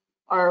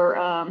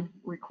our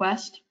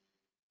request.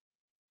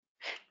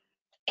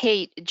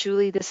 Hey,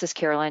 Julie, this is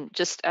Caroline.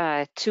 Just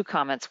 2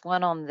 comments.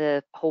 One on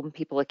the holding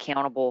people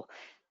accountable.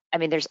 I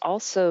mean, there's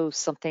also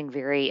something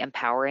very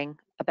empowering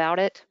about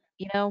it,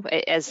 you know,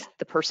 as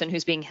the person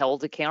who's being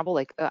held accountable,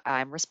 like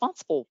I'm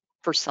responsible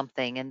for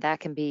something, and that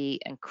can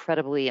be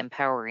incredibly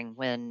empowering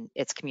when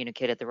it's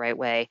communicated the right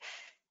way.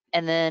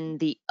 And then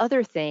the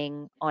other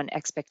thing on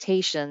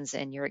expectations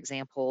and your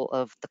example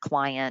of the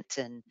client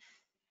and,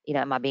 you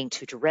know, am I being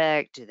too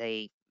direct? Do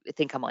they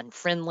think I'm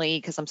unfriendly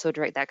because I'm so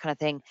direct? That kind of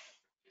thing.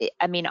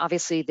 I mean,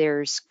 obviously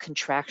there's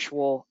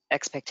contractual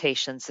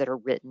expectations that are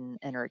written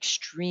and are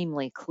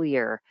extremely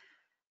clear,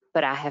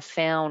 but I have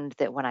found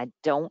that when I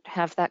don't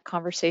have that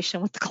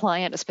conversation with the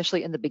client,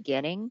 especially in the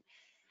beginning,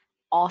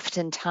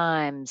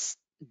 oftentimes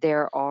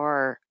there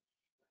are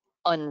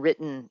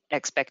unwritten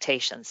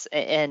expectations,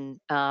 and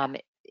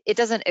it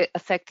doesn't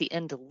affect the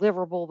end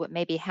deliverable, but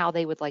maybe how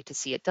they would like to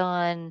see it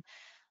done.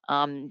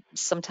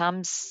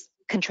 Sometimes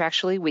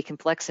contractually we can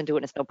flex and do it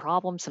and it's no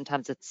problem.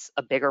 Sometimes it's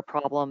a bigger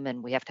problem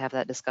and we have to have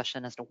that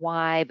discussion as to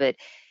why, but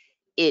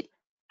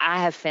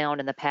I have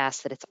found in the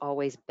past that it's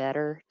always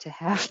better to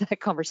have that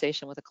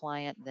conversation with a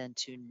client than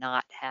to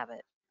not have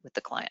it with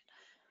the client.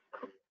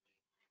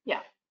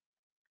 Yeah.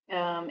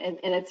 And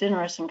it's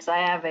interesting because I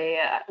have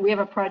we have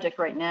a project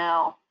right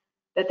now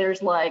that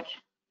there's like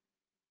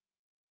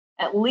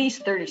at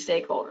least 30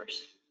 stakeholders,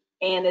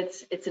 and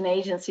it's an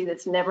agency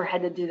that's never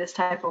had to do this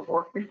type of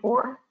work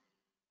before,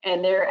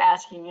 and they're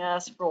asking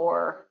us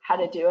for how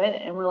to do it,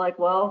 and we're like,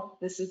 well,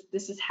 this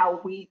is how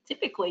we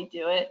typically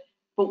do it,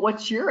 but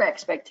what's your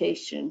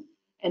expectation?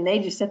 And they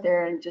just sit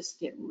there and just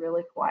get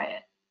really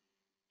quiet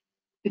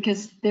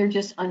because they're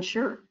just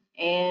unsure,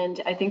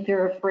 and I think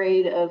they're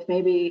afraid of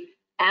maybe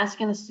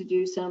asking us to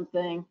do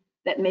something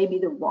that may be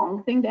the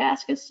wrong thing to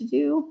ask us to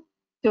do.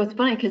 So it's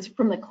funny because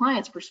from the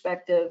client's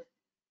perspective,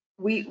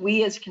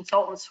 we as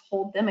consultants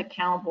hold them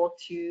accountable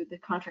to the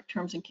contract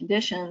terms and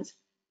conditions.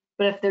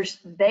 But if there's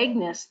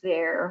vagueness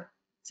there,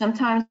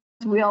 sometimes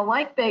we all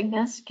like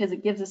vagueness because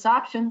it gives us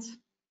options.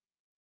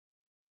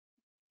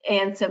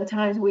 And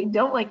sometimes we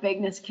don't like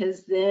vagueness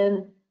because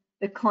then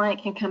the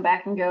client can come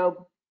back and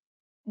go,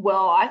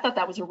 well, I thought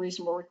that was a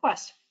reasonable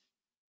request.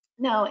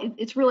 No,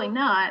 it's really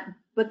not,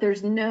 but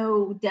there's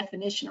no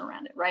definition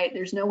around it, right?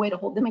 There's no way to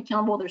hold them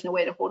accountable. There's no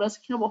way to hold us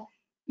accountable.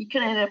 You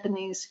can end up in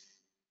these,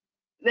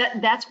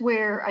 that's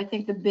where I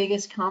think the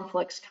biggest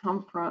conflicts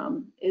come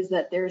from, is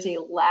that there's a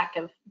lack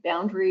of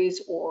boundaries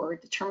or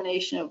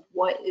determination of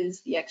what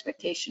is the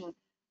expectation,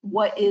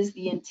 what is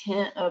the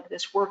intent of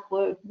this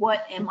workload,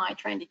 what am I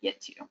trying to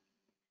get to?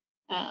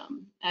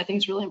 I think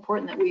it's really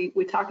important that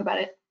we talk about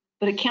it,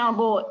 but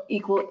accountable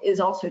equal is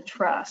also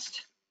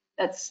trust.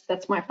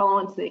 That's my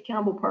follow-on to the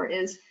accountable part,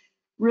 is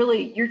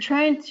really you're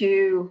trying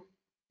to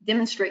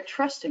demonstrate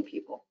trust in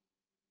people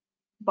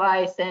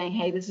by saying,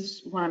 hey, this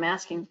is what I'm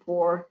asking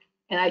for,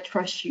 and I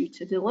trust you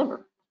to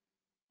deliver.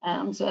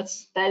 So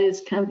that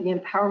is kind of the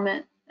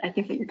empowerment I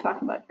think that you're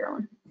talking about,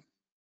 Carolyn.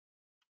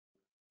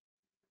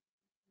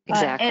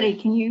 Exactly. Eddie,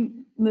 can you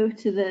move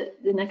to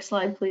the next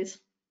slide, please?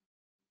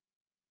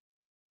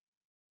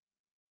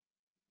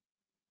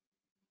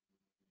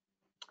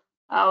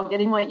 Oh,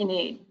 getting what you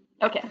need.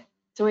 Okay,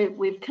 so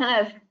we've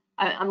kind of,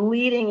 I'm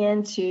leading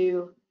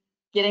into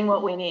getting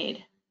what we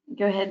need.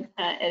 Go ahead,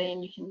 Eddie,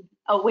 and you can,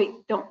 oh wait,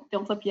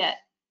 don't flip yet.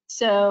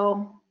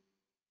 So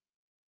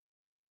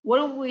what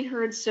have we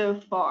heard so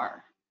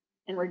far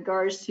in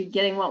regards to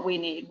getting what we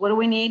need? What do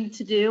we need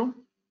to do?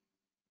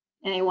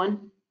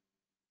 Anyone?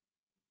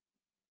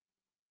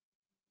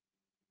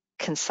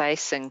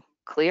 Concise and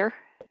clear.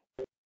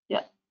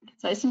 Yeah,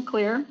 concise and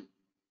clear.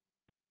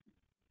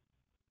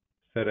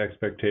 Set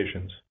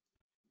expectations.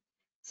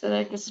 Set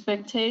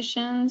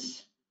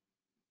expectations.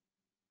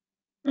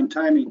 And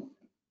timing.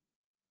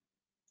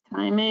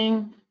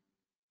 Timing.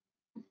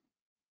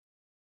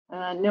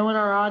 Knowing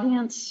our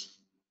audience.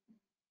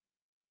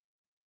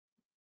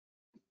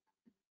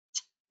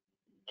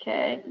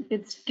 Okay,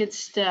 good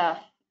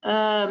stuff.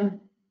 I've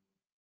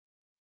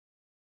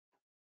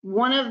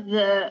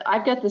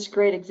got this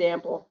great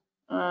example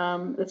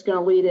that's going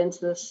to lead into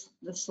this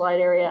slide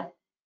area.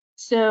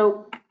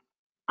 So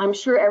I'm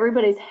sure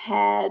everybody's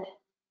had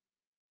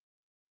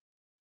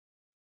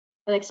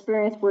an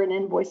experience where an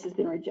invoice has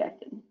been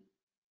rejected.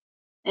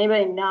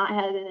 Anybody not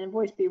had an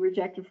invoice be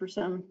rejected for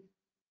some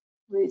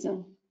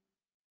reason?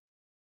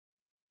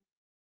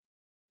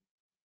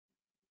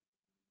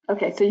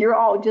 Okay, so you're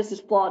all just as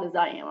flawed as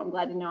I am. I'm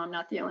glad to know I'm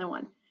not the only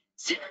one.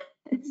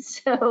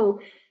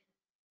 So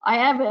I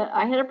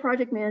had a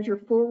project manager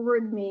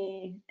forward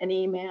me an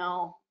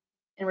email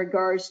in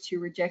regards to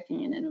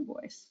rejecting an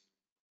invoice.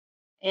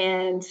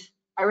 And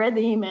I read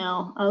the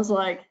email. I was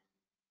like,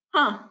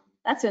 huh,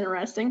 that's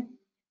interesting.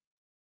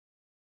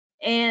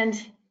 And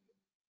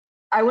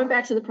I went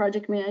back to the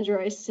project manager.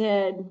 I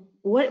said,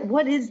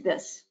 what is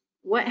this?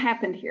 What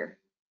happened here?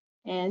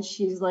 And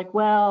she's like,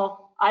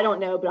 well, I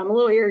don't know, but I'm a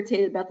little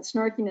irritated about the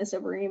snarkiness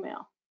of her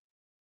email.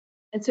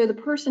 And so the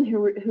person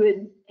who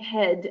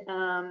had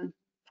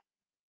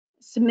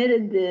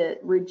submitted the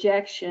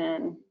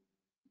rejection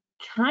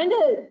kind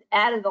of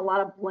added a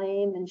lot of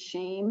blame and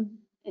shame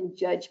and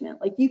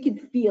judgment. Like you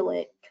could feel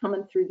it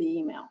coming through the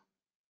email,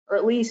 or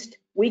at least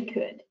we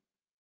could.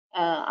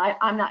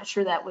 I'm not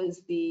sure that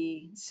was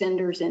the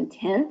sender's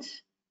intent,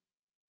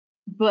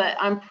 but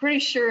I'm pretty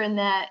sure in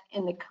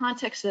the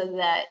context of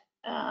that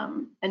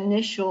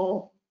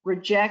initial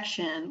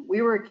rejection,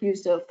 we were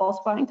accused of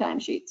falsifying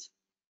timesheets.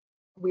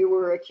 We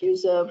were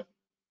accused of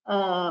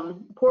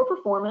poor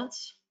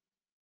performance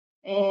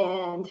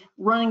and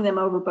running them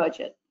over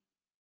budget.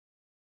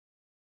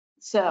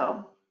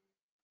 So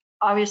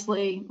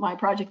obviously my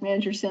project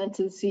manager sent it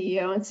to the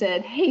CEO and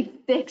said, hey,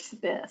 fix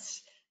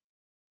this.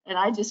 And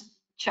I just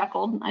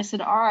chuckled. I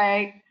said, all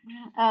right.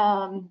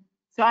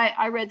 So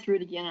I read through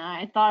it again and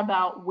I thought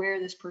about where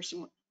this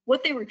person,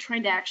 what they were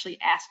trying to actually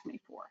ask me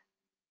for.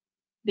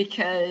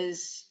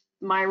 Because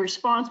my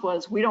response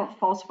was, we don't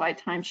falsify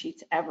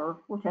timesheets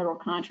ever. We're federal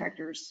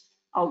contractors.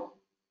 I'll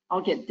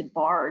get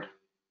debarred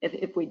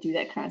if we do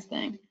that kind of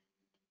thing.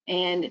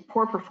 And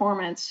poor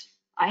performance,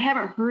 I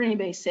haven't heard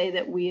anybody say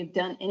that we have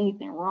done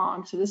anything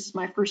wrong. So this is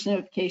my first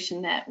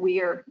notification that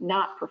we are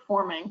not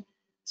performing.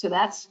 So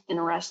that's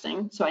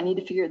interesting. So I need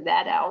to figure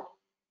that out.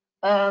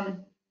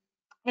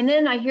 And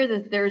then I hear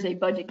that there's a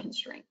budget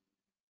constraint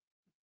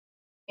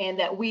and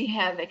that we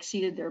have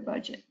exceeded their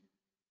budget.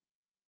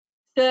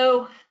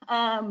 So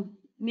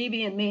me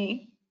being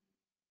me,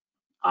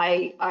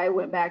 I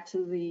went back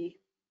to the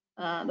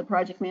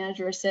project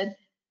manager. I said,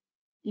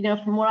 you know,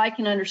 from what I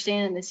can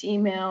understand in this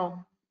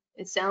email,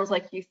 it sounds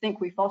like you think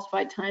we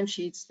falsified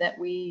timesheets, that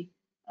we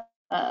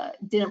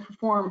didn't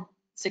perform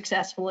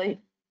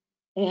successfully,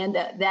 and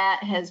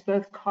that has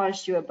both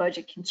caused you a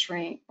budget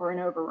constraint or an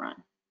overrun.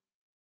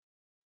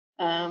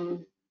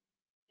 And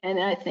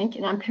I think,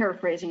 and I'm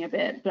paraphrasing a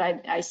bit,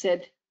 but I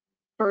said,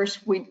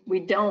 first, we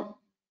don't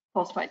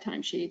falsify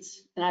timesheets,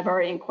 and I've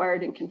already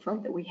inquired and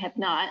confirmed that we have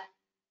not.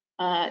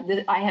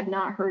 That I have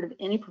not heard of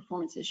any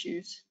performance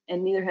issues,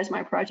 and neither has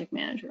my project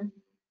manager.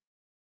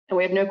 And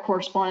we have no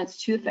correspondence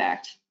to the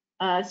fact.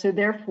 So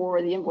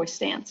therefore, the invoice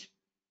stands.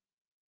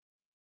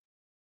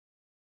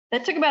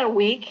 That took about a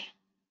week.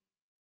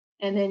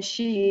 And then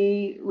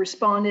she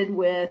responded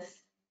with,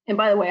 and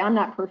by the way, I'm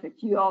not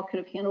perfect. You all could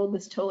have handled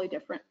this totally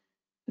different.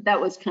 But that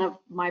was kind of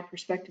my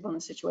perspective on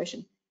the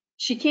situation.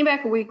 She came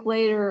back a week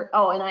later.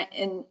 Oh,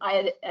 and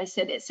I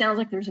said, it sounds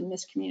like there's a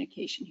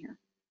miscommunication here.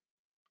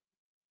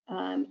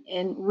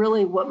 And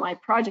really what my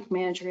project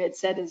manager had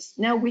said is,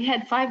 no, we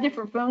had 5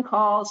 different phone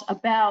calls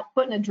about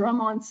putting a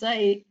drum on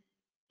site,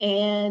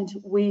 and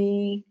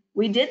we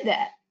did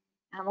that.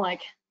 I'm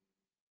like,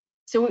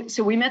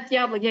 so we met the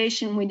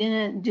obligation. We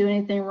didn't do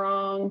anything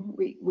wrong.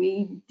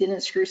 We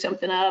didn't screw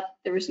something up.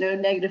 There was no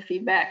negative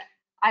feedback.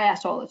 I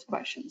asked all those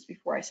questions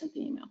before I sent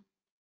the email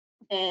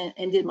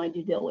and did my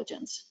due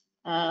diligence.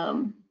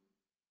 And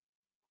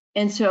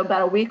so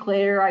about a week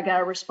later, I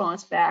got a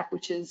response back,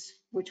 which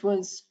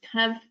was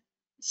kind of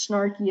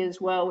snarky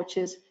as well, which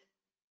is,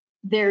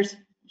 there's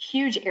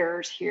huge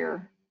errors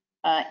here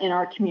in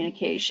our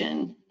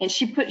communication, and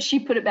she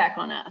put it back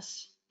on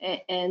us.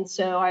 And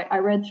so I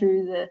read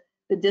through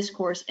the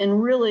discourse,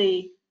 and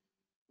really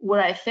what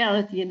I found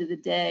at the end of the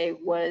day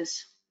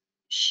was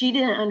she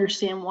didn't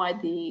understand why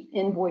the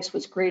invoice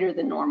was greater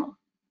than normal,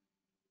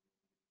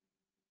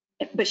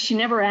 but she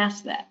never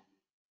asked that.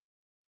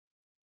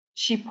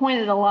 She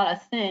pointed a lot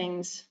of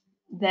things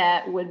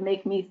that would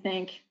make me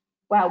think,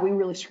 wow, we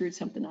really screwed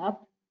something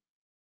up.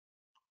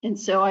 And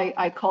so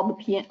I called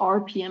the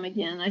RPM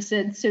again. I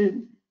said, so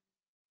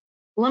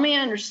let me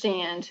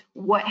understand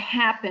what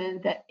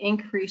happened that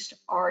increased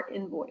our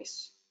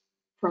invoice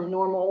from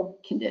normal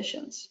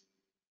conditions.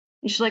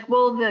 And she's like,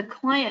 well, the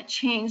client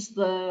changed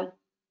the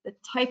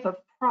type of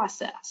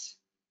process.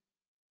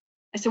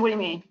 I said, what do you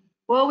mean?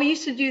 well, we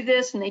used to do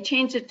this and they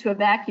changed it to a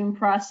vacuum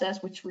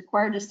process, which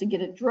required us to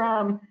get a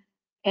drum.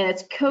 And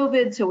it's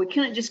COVID, so we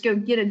couldn't just go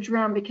get a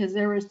drum because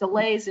there was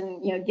delays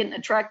in, getting a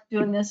truck,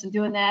 doing this and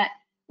doing that,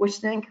 which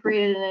then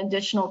created an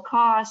additional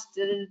cost.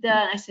 And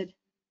I said,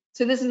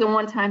 so this is a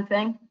one-time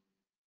thing?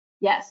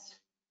 Yes.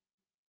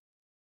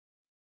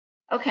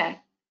 Okay.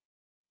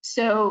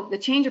 So the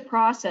change of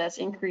process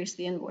increased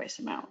the invoice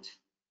amount.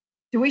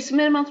 Do we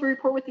submit a monthly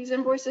report with these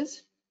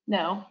invoices?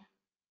 No.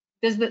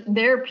 Does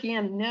their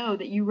PM know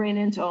that you ran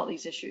into all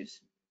these issues?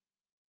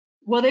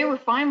 Well, they were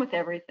fine with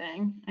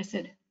everything. I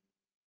said,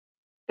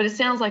 but it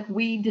sounds like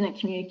we didn't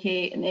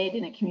communicate and they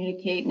didn't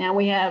communicate. Now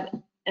we have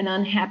an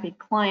unhappy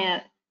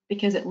client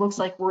because it looks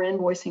like we're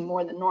invoicing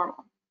more than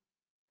normal.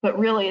 But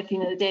really, at the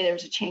end of the day, there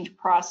was a change of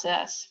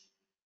process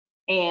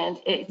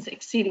and it's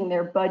exceeding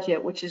their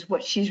budget, which is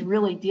what she's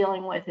really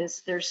dealing with.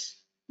 Is there's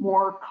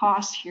more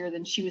costs here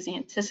than she was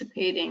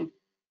anticipating,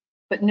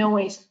 but no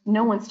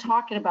one's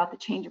talking about the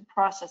change of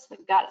process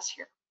that got us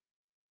here.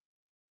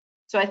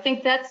 So I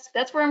think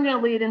that's where I'm going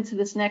to lead into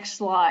this next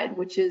slide,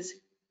 which is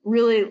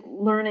really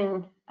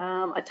learning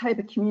a type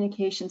of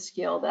communication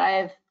skill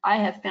that I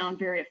have found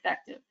very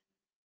effective.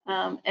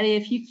 Eddie,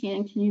 if you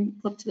can you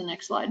flip to the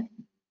next slide?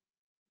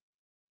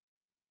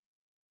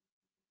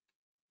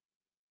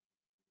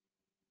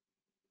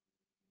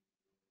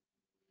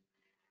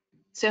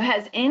 So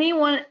has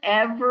anyone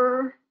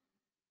ever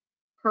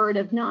heard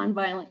of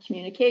nonviolent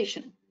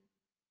communication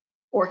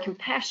or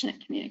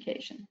compassionate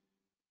communication?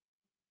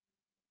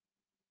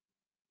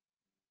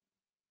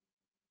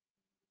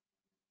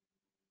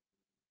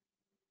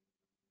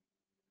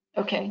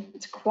 Okay,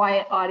 it's a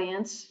quiet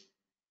audience.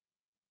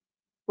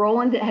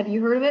 Roland, have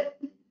you heard of it?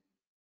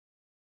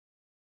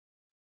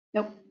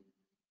 Nope.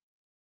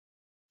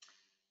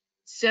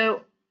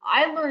 So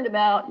I learned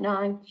about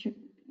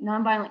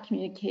nonviolent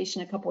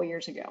communication a couple of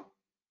years ago.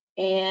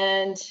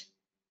 And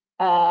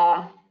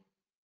how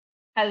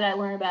did I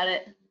learn about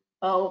it?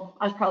 Oh,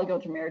 I was probably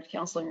going through marriage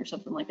counseling or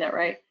something like that,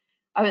 right?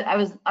 I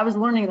was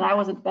learning that I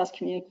wasn't the best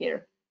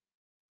communicator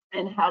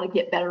and how to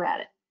get better at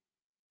it.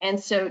 And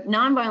so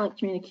nonviolent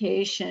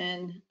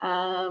communication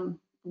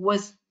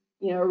was,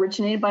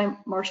 originated by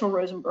Marshall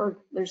Rosenberg.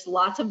 There's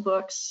lots of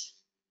books.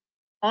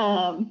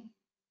 Yeah,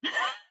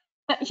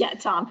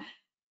 Tom.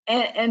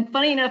 And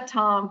funny enough,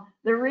 Tom,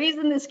 the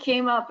reason this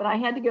came up and I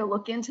had to go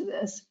look into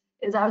this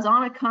is I was in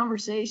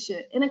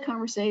a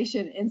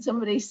conversation, and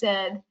somebody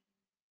said,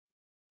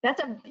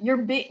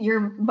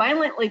 you're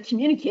violently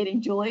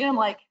communicating, Julie. I'm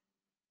like,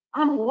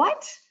 I'm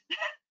what?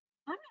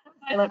 I'm not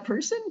a violent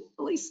person.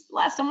 At least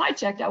last time I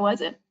checked, I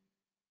wasn't.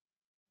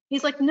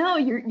 He's like, no,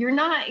 you're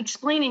not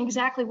explaining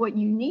exactly what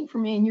you need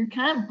from me, and you're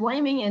kind of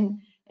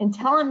blaming and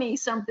telling me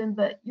something,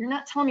 but you're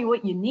not telling me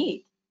what you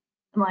need.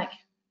 I'm like,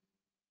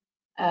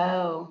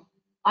 oh,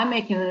 I'm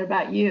making it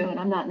about you, and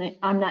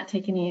I'm not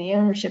taking any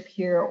ownership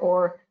here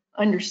or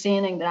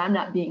understanding that I'm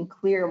not being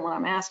clear in what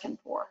I'm asking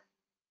for.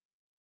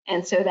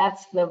 And so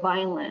that's the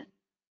violent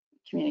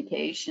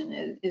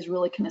communication, is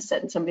really kind of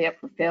setting somebody up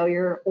for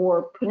failure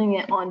or putting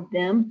it on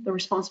them, the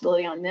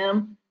responsibility on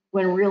them,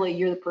 when really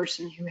you're the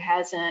person who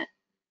hasn't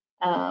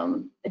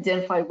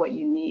identified what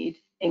you need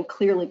and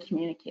clearly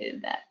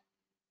communicated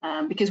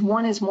that. Because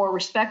one is more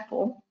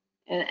respectful,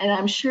 and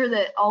I'm sure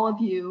that all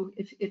of you,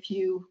 if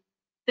you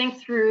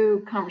think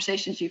through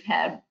conversations you've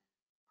had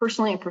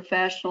personally and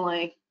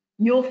professionally,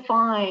 you'll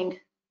find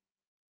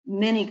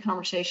many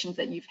conversations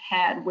that you've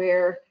had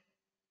where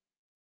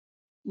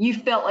you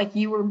felt like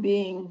you were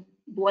being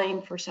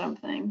blamed for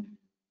something,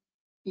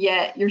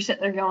 yet you're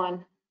sitting there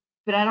going,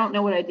 but I don't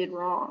know what I did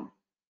wrong.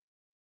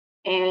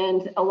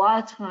 And a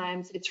lot of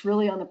times it's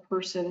really on the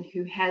person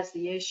who has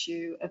the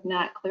issue of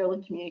not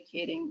clearly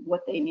communicating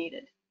what they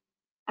needed.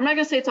 I'm not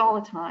going to say it's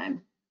all the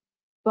time,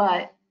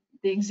 but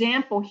the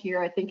example here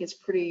I think is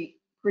pretty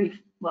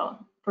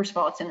well. First of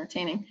all, it's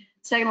entertaining.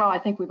 Second of all, I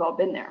think we've all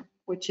been there,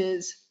 which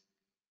is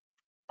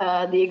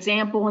the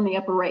example in the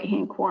upper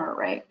right-hand corner,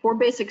 right? 4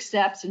 basic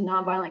steps in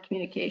nonviolent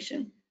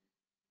communication.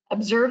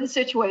 Observe the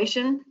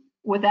situation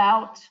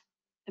without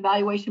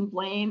evaluation,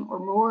 blame, or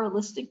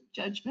moralistic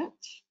judgment.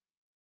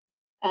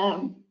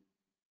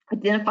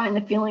 Identifying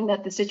the feeling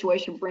that the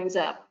situation brings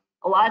up.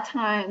 A lot of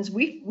times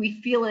we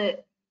feel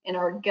it in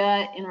our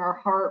gut, in our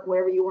heart,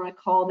 whatever you want to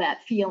call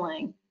that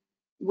feeling,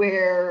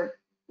 where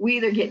we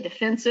either get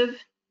defensive,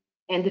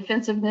 and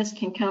defensiveness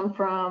can come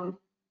from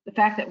the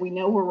fact that we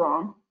know we're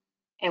wrong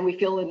and we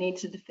feel the need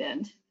to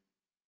defend,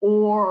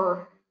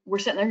 or we're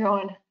sitting there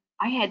going,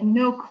 I had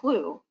no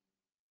clue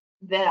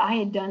that I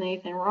had done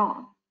anything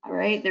wrong. All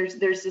right, there's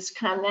this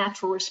kind of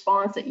natural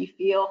response that you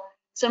feel.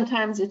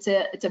 Sometimes it's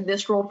a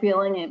visceral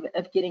feeling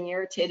of getting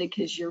irritated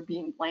because you're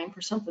being blamed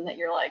for something that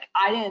you're like,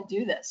 I didn't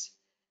do this.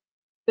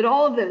 But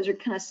all of those are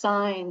kind of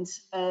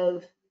signs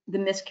of the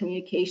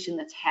miscommunication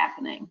that's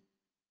happening.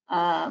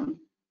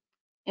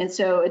 And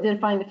so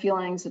identifying the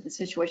feelings that the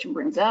situation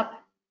brings up,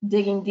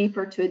 digging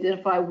deeper to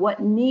identify what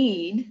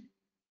need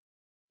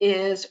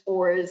is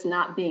or is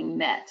not being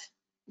met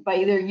by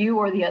either you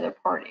or the other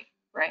party,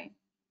 right?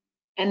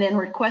 And then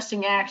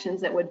requesting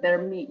actions that would better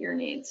meet your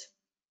needs.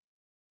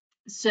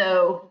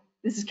 So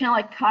this is kind of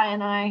like Kai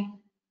and I.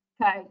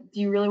 Kai, do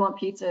you really want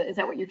pizza? Is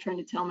that what you're trying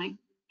to tell me?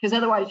 Because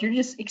otherwise you're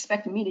just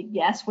expecting me to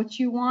guess what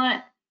you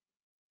want.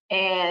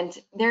 And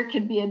there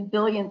could be a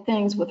billion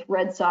things with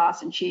red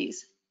sauce and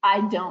cheese.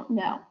 I don't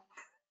know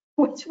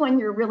which one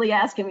you're really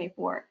asking me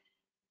for.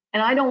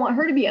 And I don't want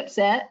her to be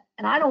upset,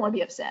 and I don't want to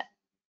be upset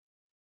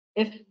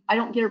if I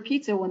don't get her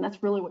pizza when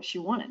that's really what she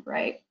wanted,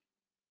 right?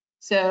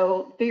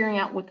 So figuring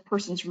out what the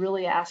person's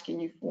really asking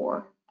you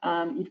for.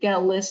 You've got to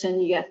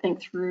listen, you got to think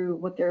through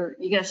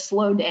you got to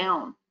slow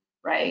down,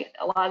 right?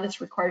 A lot of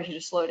this requires you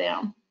to slow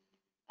down.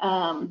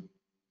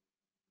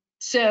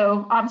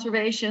 So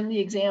observation, the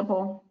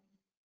example,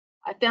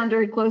 I found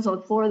dirty clothes on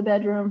the floor of the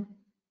bedroom.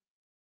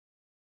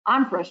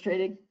 I'm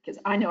frustrated because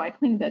I know I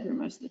clean the bedroom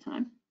most of the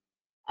time.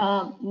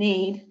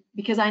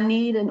 Because I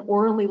need an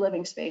orderly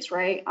living space,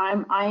 right?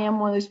 I am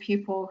one of those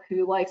people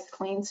who likes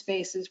clean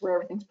spaces where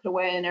everything's put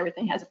away and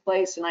everything has a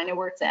place and I know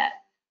where it's at.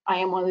 I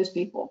am one of those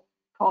people.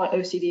 Call it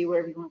OCD,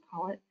 whatever you want to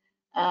call it.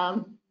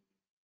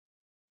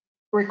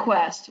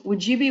 Request,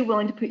 would you be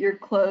willing to put your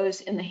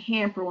clothes in the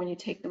hamper when you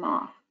take them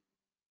off?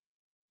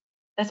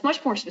 That's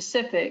much more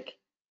specific.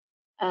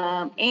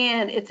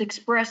 And it's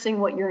expressing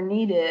what your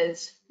need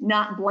is,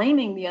 not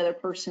blaming the other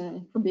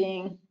person for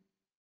being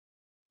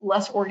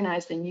less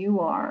organized than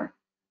you are,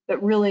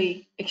 but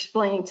really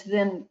explaining to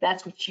them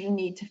that's what you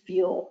need to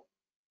feel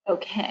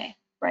okay,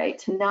 right?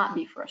 To not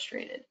be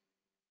frustrated.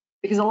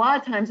 Because a lot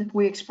of times if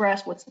we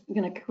express what's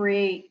going to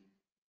create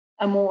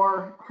a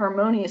more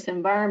harmonious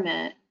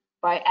environment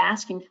by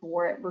asking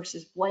for it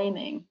versus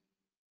blaming,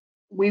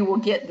 we will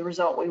get the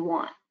result we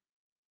want.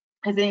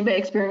 Has anybody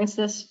experienced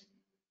this?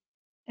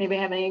 Anybody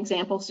have any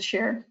examples to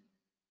share?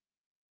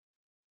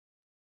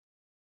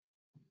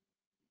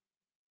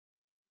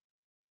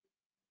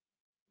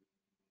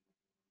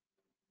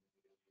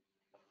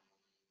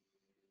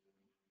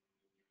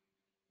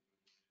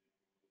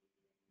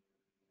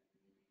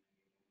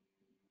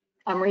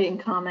 I'm reading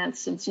comments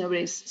since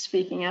nobody's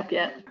speaking up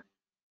yet.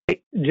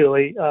 Hey,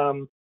 Julie,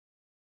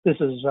 this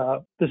is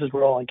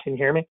Roland. Can you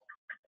hear me?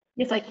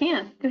 Yes, I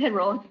can. Go ahead,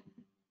 Roland.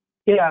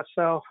 Yeah.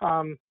 So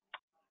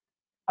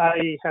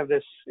I have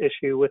this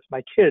issue with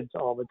my kids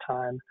all the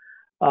time.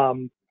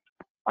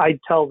 I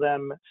tell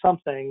them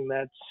something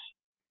that's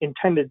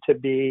intended to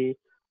be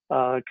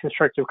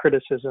constructive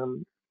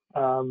criticism,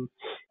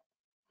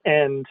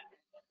 and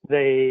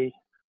they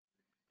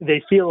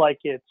feel like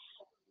it's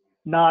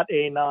not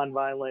a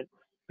nonviolent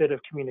bit of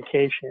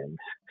communication,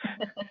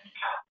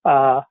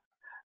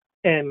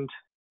 and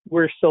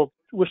we're still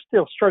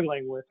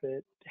struggling with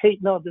it. Hey,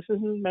 no, this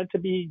isn't meant to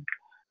be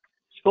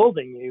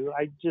scolding you.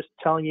 I'm just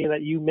telling you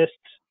that you missed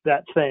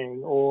that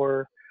thing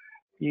or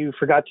you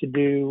forgot to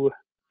do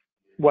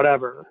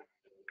whatever,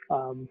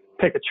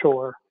 pick a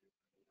chore.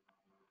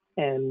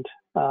 And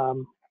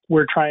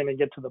we're trying to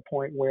get to the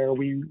point where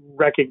we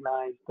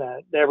recognize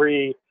that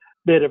every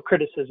bit of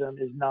criticism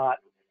is not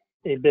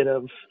a bit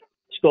of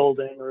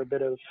scolding or a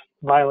bit of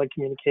violent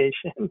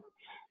communication.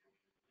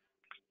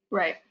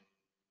 Right.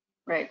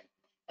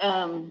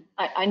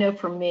 I know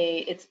for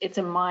me, it's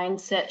a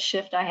mindset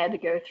shift I had to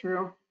go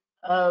through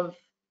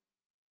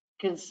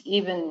because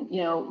even,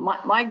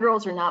 my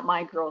girls are not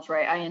my girls,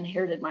 right? I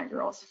inherited my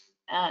girls.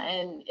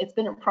 And it's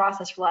been a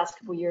process for the last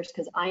couple of years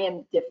because I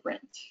am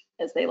different,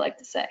 as they like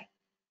to say.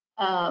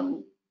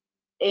 And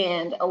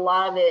a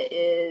lot of it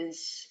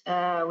is,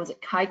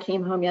 Kai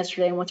came home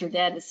yesterday and wants her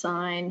dad to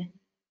sign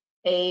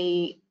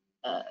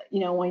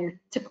one of your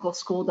typical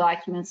school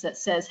documents that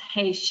says,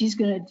 hey, she's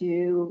going to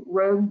do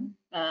road,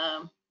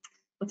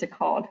 what's it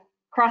called?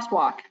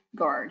 Crosswalk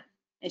guard.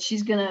 And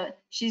she's gonna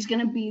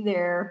be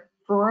there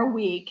for a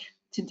week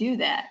to do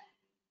that.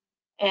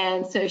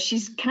 And so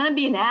she's kind of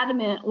being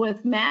adamant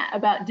with Matt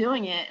about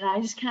doing it. And I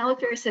just kind of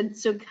looked at her and said,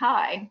 so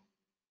Kai,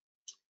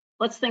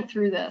 let's think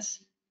through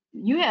this.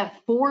 You have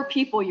 4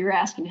 people you're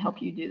asking to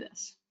help you do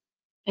this.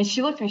 And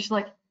she looked at me, she's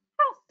like,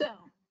 how so?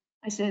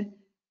 I said,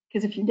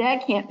 because if your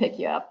dad can't pick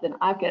you up, then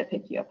I've got to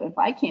pick you up. And if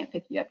I can't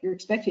pick you up, you're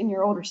expecting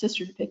your older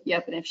sister to pick you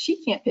up. And if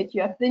she can't pick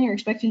you up, then you're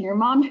expecting your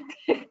mom to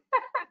pick her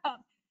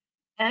up.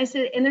 And I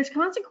said, and there's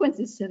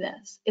consequences to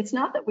this. It's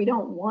not that we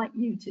don't want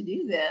you to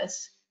do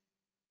this,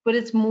 but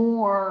it's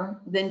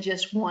more than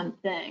just one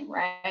thing,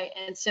 right?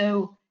 And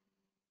so,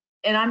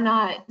 and I'm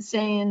not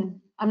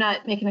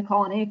making a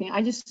call on anything.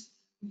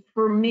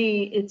 For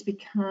me, it's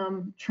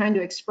become trying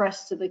to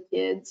express to the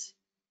kids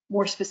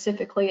more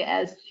specifically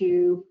as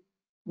to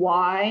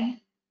why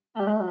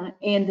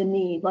and the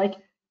need. Like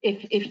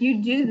if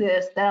you do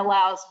this, that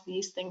allows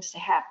these things to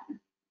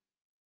happen.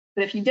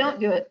 But if you don't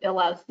do it, it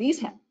allows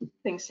these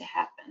things to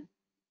happen.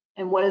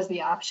 And what is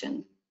the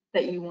option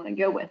that you want to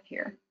go with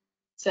here?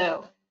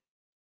 So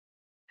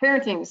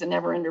parenting is a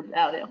never-ending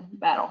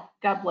battle.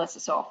 God bless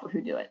us all for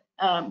who do it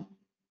and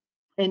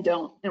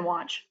don't and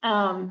watch.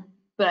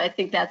 But I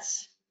think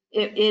that's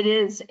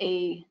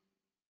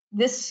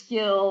this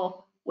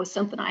skill was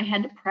something I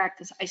had to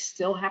practice. I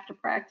still have to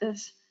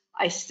practice.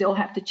 I still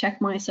have to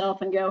check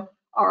myself and go,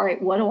 all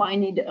right, what do I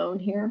need to own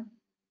here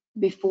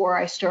before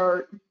I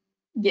start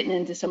getting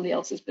into somebody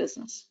else's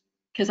business?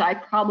 because I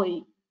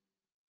probably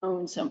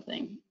own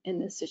something in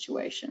this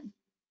situation,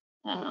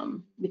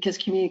 because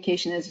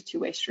communication is a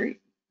two-way street.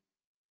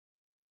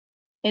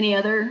 Any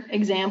other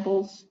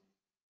examples?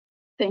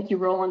 Thank you,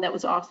 Roland. That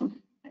was awesome.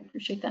 I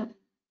appreciate that.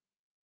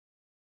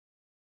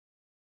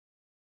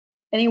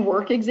 Any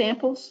work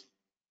examples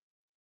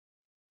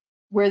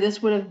where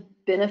this would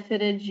have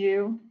benefited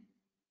you?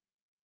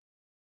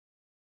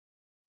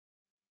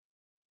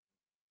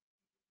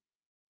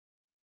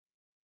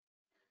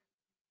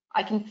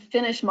 I can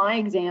finish my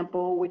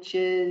example, which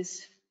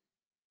is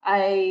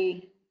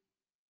I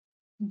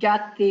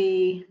got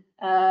the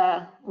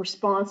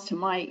response to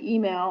my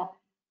email,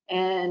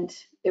 and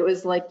it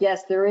was like,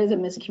 yes, there is a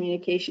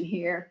miscommunication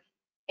here.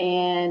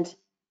 And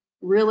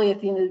really,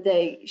 at the end of the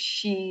day,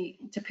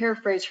 to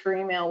paraphrase her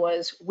email,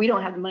 was, we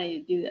don't have the money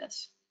to do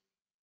this.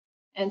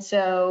 And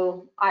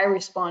so I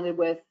responded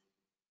with,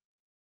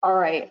 all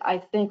right, I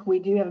think we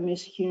do have a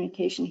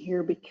miscommunication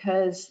here,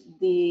 because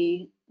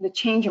the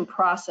change in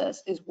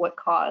process is what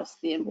caused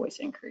the invoice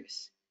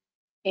increase.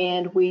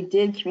 And we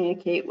did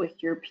communicate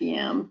with your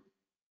PM,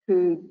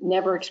 who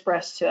never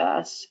expressed to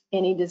us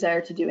any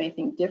desire to do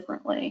anything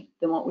differently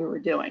than what we were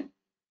doing.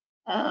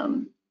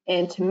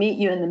 And to meet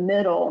you in the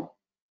middle,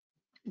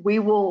 we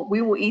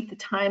will eat the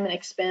time and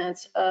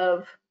expense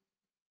of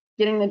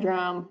getting the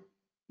drum.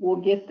 We'll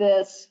get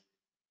this,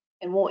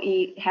 and we'll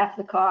eat half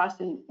the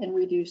cost and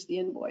reduce the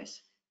invoice.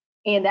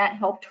 And that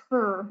helped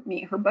her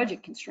meet her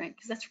budget constraint,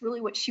 because that's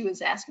really what she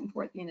was asking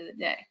for at the end of the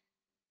day.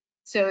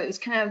 So it was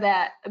kind of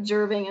that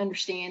observing,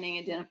 understanding,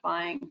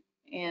 identifying,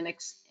 and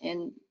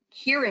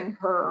hearing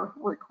her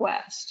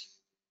request.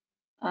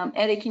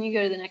 Eddie, can you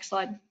go to the next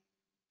slide?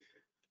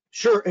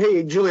 Sure.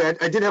 Hey, Julie,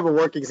 I did have a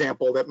work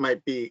example that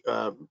might be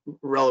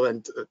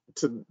relevant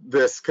to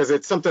this, because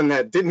it's something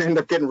that didn't end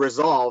up getting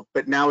resolved,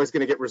 but now is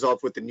going to get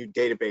resolved with the new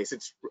database.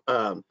 It's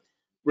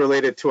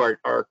related to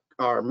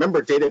our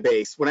member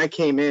database. When I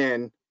came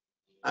in,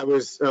 I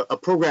was a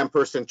program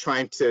person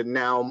trying to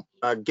now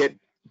get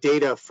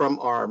data from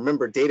our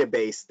member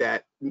database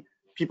that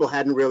people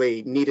hadn't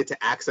really needed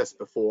to access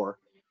before.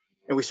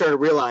 And we started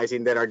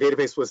realizing that our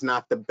database was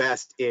not the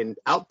best in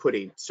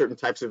outputting certain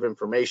types of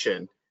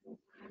information.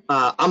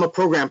 I'm a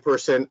program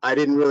person. I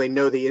didn't really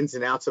know the ins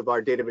and outs of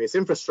our database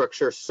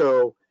infrastructure.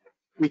 So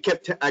I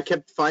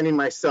kept finding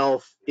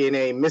myself in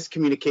a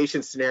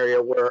miscommunication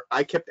scenario where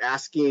I kept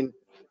asking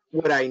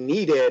what I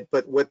needed,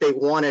 but what they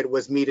wanted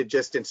was me to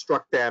just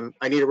instruct them,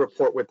 I need a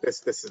report with this,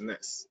 this, and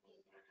this.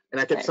 And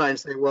I kept trying to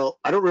say, well,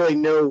 I don't really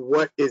know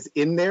what is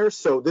in there.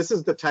 So this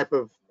is the type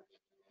of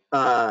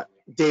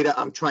data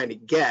I'm trying to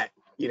get.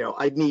 You know,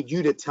 I need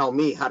you to tell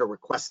me how to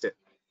request it.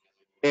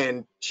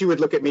 And she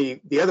would look at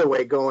me the other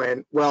way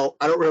going, well,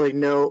 I don't really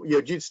know, you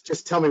know,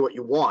 just tell me what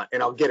you want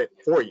and I'll get it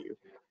for you.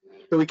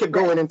 So we kept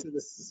going into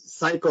this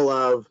cycle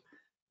of,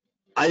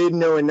 I didn't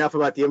know enough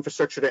about the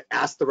infrastructure to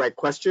ask the right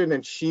question,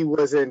 and she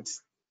wasn't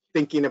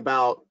thinking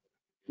about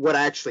what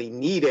I actually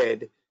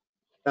needed,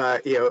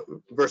 you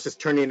know, versus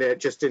turning it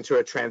just into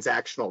a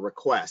transactional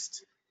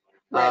request.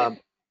 Now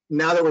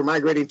that we're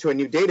migrating to a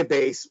new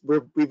database,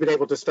 we've been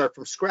able to start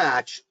from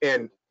scratch,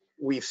 and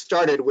we've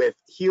started with,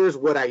 here's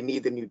what I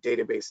need the new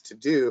database to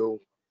do,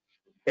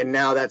 and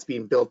now that's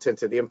being built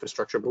into the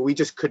infrastructure. But we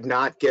just could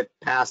not get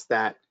past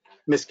that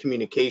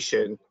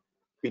miscommunication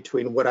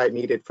between what I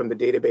needed from the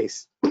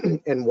database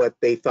and what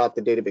they thought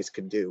the database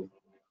could do.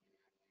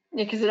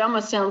 Yeah, because it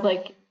almost sounds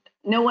like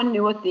no one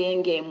knew what the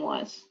end game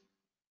was.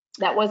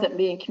 That wasn't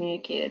being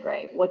communicated,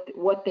 right? What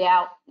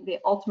the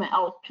ultimate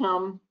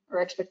outcome or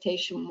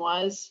expectation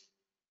was,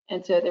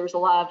 and so there was a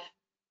lot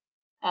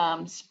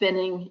of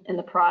spinning in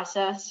the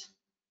process,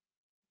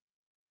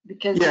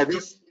 because that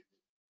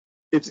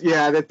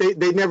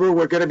they never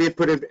were going to be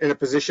put in a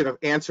position of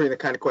answering the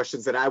kind of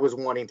questions that I was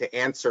wanting to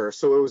answer.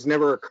 So it was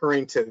never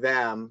occurring to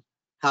them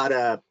how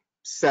to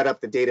set up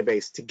the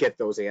database to get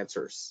those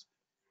answers.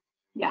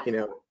 Yeah. You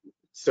know,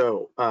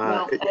 so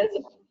well, that's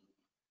a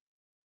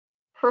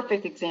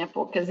perfect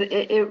example, because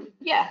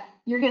yeah,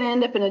 you're going to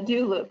end up in a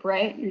do loop,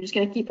 right? You're just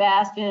going to keep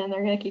asking, and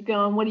they're going to keep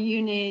going, what do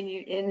you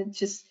need? And it's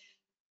just,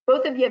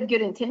 both of you have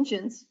good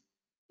intentions.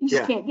 You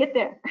just can't get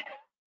there.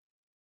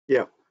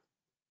 Yeah.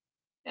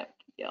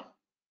 Yeah.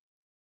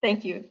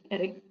 Thank you,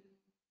 Eddie.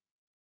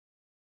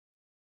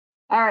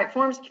 All right,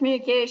 forms of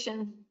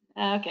communication.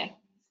 Okay,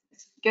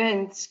 go ahead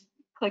and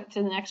click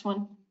to the next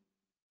one.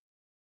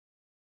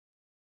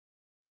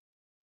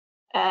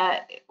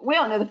 We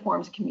all know the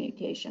forms of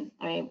communication.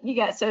 I mean, you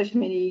got social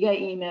media, you got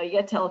email, you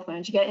got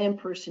telephones, you got in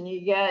person,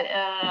 you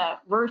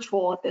got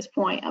virtual at this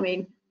point. I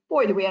mean,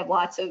 boy, do we have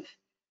lots of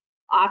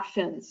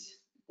options.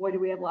 Boy, do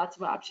we have lots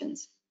of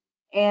options.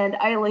 And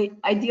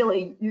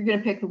ideally, you're going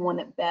to pick the one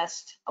that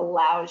best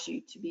allows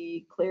you to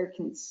be clear,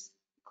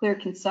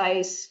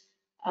 concise,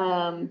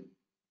 and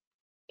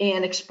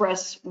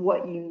express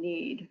what you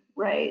need,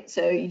 right?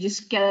 So you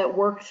just got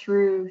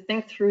to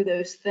think through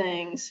those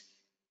things,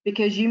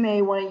 because you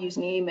may want to use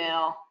an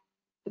email,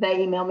 but that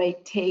email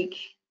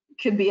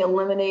could be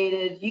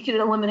eliminated. You could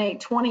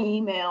eliminate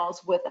 20 emails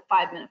with a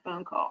 5-minute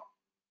phone call.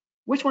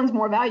 which one's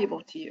more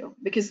valuable to you?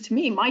 Because to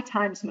me, my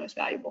time's the most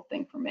valuable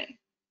thing for me.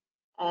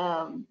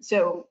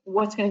 So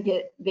what's going to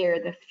get there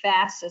the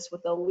fastest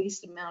with the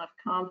least amount of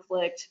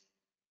conflict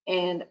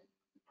and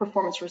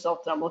performance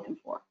result that I'm looking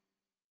for?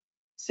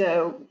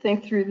 So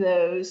think through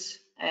those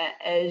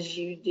as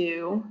you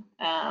do.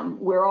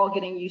 We're all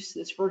getting used to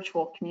this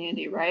virtual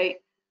community, right?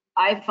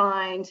 I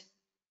find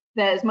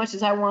that as much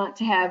as I want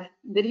to have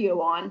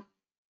video on,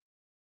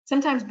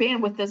 sometimes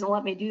bandwidth doesn't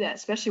let me do that,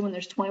 especially when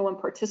there's 21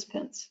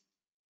 participants.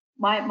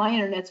 My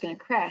internet's going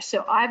to crash.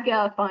 So I've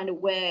got to find a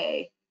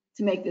way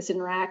to make this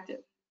interactive.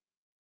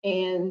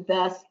 And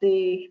thus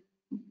the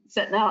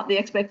setting out the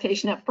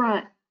expectation up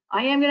front.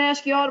 I am going to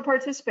ask you all to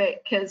participate,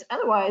 because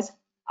otherwise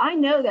I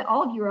know that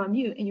all of you are on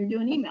mute and you're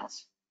doing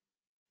emails,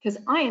 because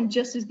I am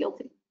just as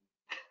guilty.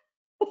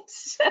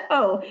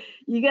 So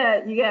you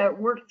got to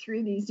work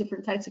through these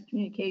different types of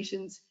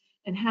communications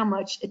and how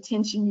much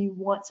attention you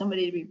want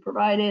somebody to be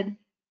provided,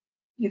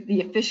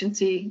 the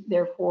efficiency,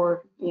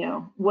 therefore,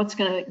 what's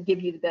going to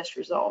give you the best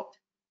result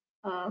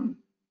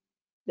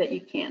that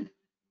you can.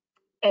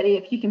 Eddie,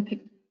 if you can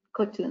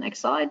click to the next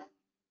slide.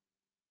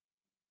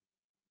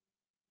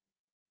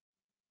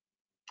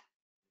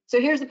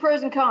 So here's the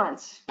pros and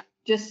cons,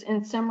 just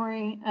in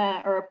summary,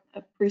 or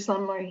a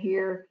pre-summary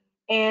here.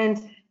 And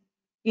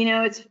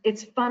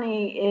it's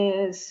funny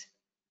is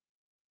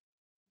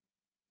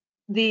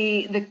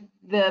the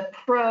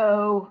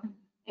pro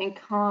and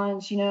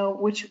cons.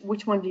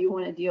 Which one do you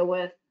want to deal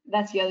with?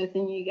 That's the other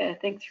thing you got to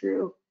think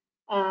through.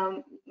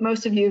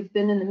 Most of you have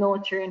been in the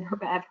military and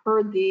have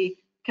heard the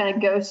kind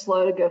of go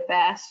slow to go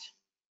fast.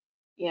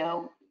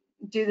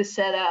 Do the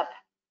setup,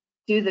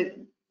 do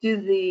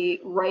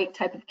the right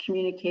type of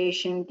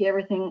communication, get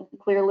everything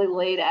clearly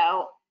laid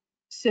out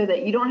so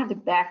that you don't have to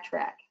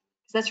backtrack,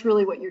 because that's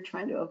really what you're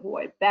trying to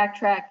avoid.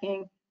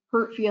 Backtracking,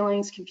 hurt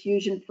feelings,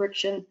 confusion,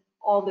 friction,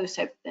 all those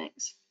type of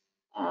things.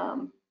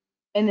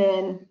 And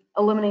then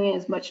eliminating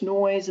as much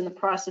noise in the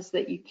process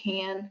that you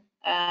can.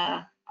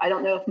 I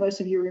don't know if most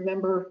of you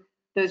remember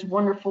those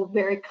wonderful,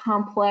 very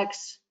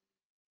complex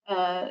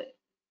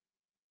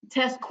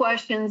test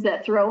questions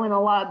that throw in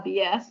a lot of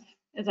BS,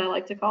 as I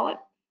like to call it,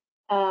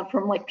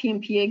 from like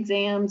PMP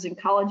exams and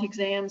college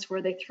exams,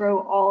 where they throw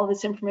all of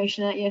this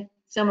information at you.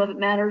 Some of it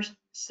matters,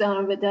 some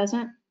of it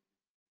doesn't.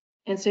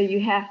 And so you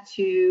have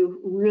to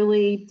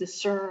really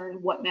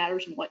discern what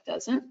matters and what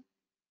doesn't.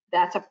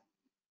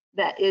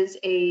 That is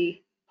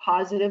a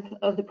positive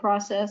of the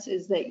process,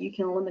 is that you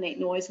can eliminate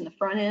noise in the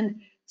front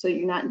end, so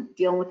you're not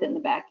dealing with it in the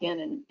back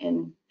end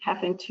and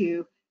having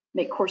to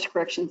make course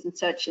corrections and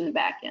such in the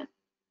back end.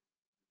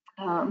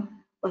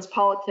 Less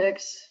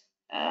politics,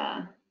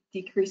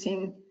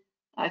 decreasing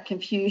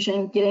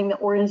confusion, getting the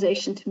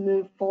organization to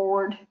move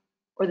forward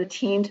or the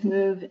team to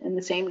move in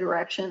the same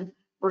direction,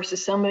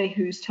 versus somebody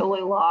who's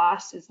totally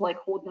lost is like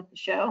holding up the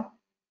show,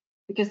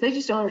 because they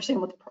just don't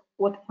understand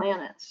what the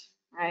plan is,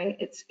 right?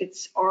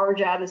 It's our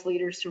job as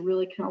leaders to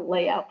really kind of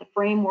lay out the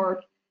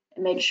framework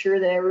and make sure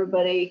that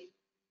everybody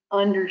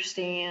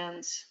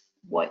understands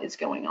what is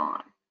going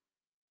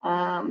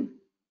on.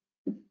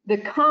 The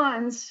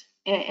cons,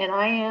 and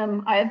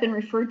I have been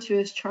referred to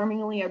as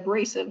charmingly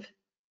abrasive.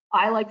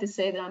 I like to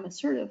say that I'm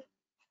assertive.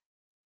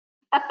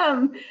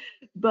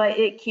 But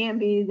it can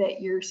be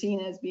that you're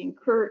seen as being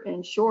curt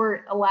and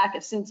short, a lack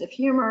of sense of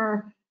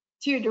humor,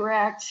 too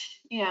direct,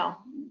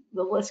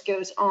 the list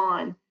goes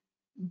on.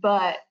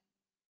 But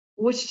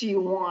which do you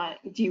want?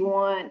 Do you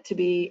want to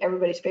be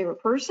everybody's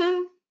favorite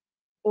person,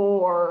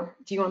 or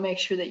do you want to make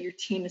sure that your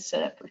team is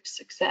set up for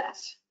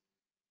success?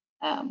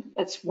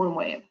 That's one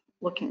way of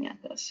looking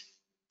at this.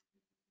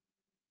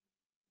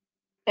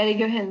 Eddie,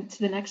 go ahead to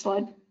the next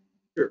slide.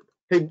 Sure.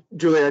 Hey,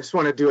 Julie, I just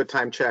want to do a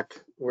time check.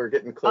 We're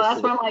getting close.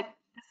 That's what I'm like.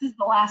 This is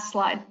the last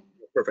slide.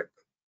 Perfect.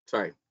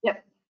 Sorry.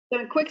 Yep. So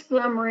a quick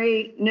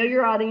summary: know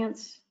your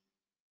audience,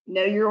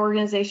 know your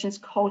organization's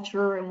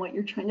culture and what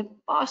you're trying to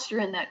foster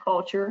in that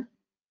culture.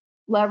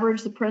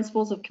 Leverage the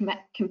principles of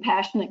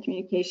compassionate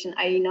communication,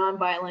 i.e.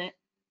 nonviolent.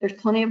 There's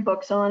plenty of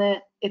books on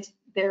it.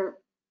 They're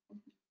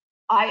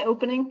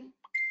eye-opening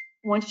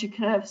once you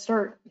kind of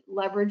start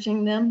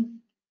leveraging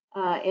them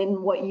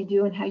in what you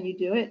do and how you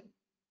do it.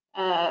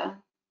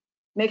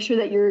 Make sure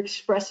that you're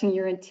expressing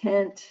your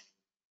intent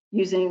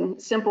using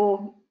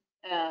simple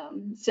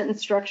sentence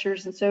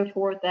structures and so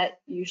forth. That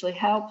usually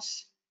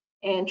helps.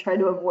 And try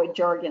to avoid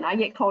jargon. I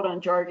get called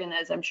on jargon,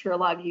 as I'm sure a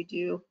lot of you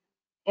do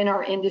in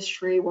our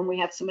industry. When we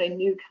have somebody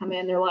new come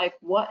in, they're like,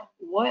 what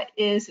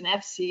is an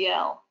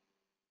FCL?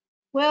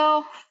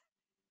 Well,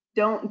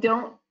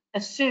 don't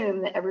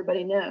assume that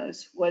everybody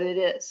knows what it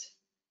is.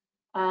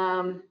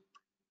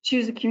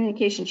 Choose a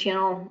communication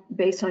channel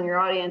based on your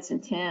audience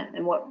intent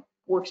and what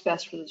works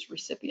best for those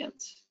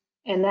recipients.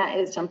 And that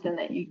is something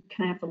that you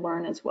kind of have to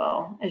learn as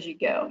well as you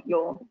go.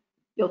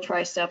 You'll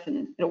try stuff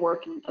and it'll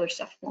work, and other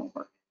stuff won't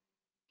work.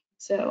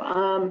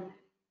 So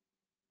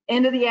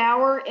end of the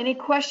hour. Any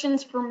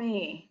questions for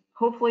me?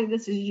 Hopefully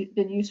this has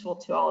been useful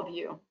to all of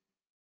you.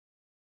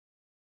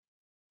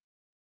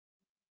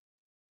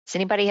 Does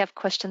anybody have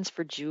questions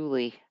for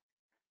Julie?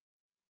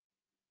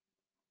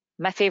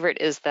 My favorite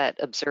is that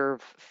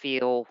observe,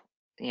 feel,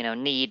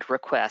 need,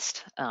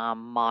 request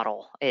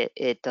model.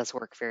 It does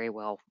work very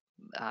well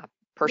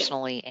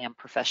personally and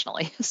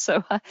professionally.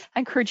 So I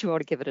encourage you all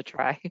to give it a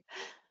try.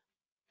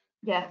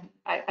 Yeah,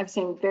 I've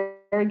seen very,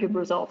 very good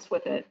results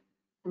with it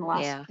in the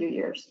last few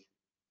years.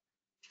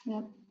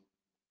 Yep.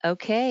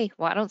 Okay,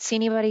 well, I don't see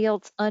anybody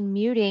else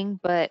unmuting,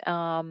 but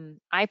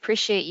I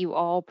appreciate you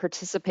all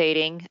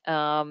participating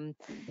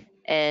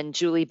and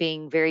Julie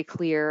being very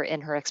clear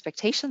in her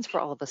expectations for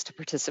all of us to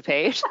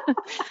participate,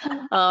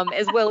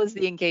 as well as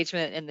the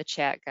engagement in the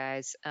chat,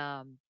 guys.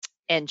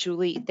 And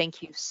Julie,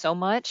 thank you so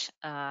much.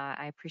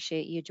 I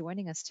appreciate you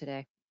joining us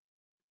today.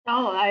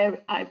 Oh,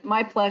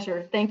 my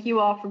pleasure. Thank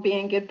you all for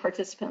being good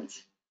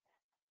participants.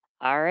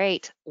 All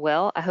right.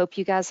 Well, I hope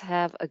you guys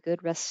have a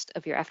good rest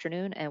of your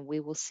afternoon, and we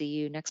will see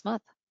you next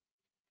month.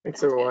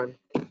 Thanks, everyone.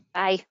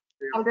 Bye.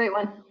 Have a great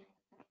one.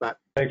 Bye.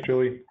 Thanks,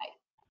 Julie. Bye.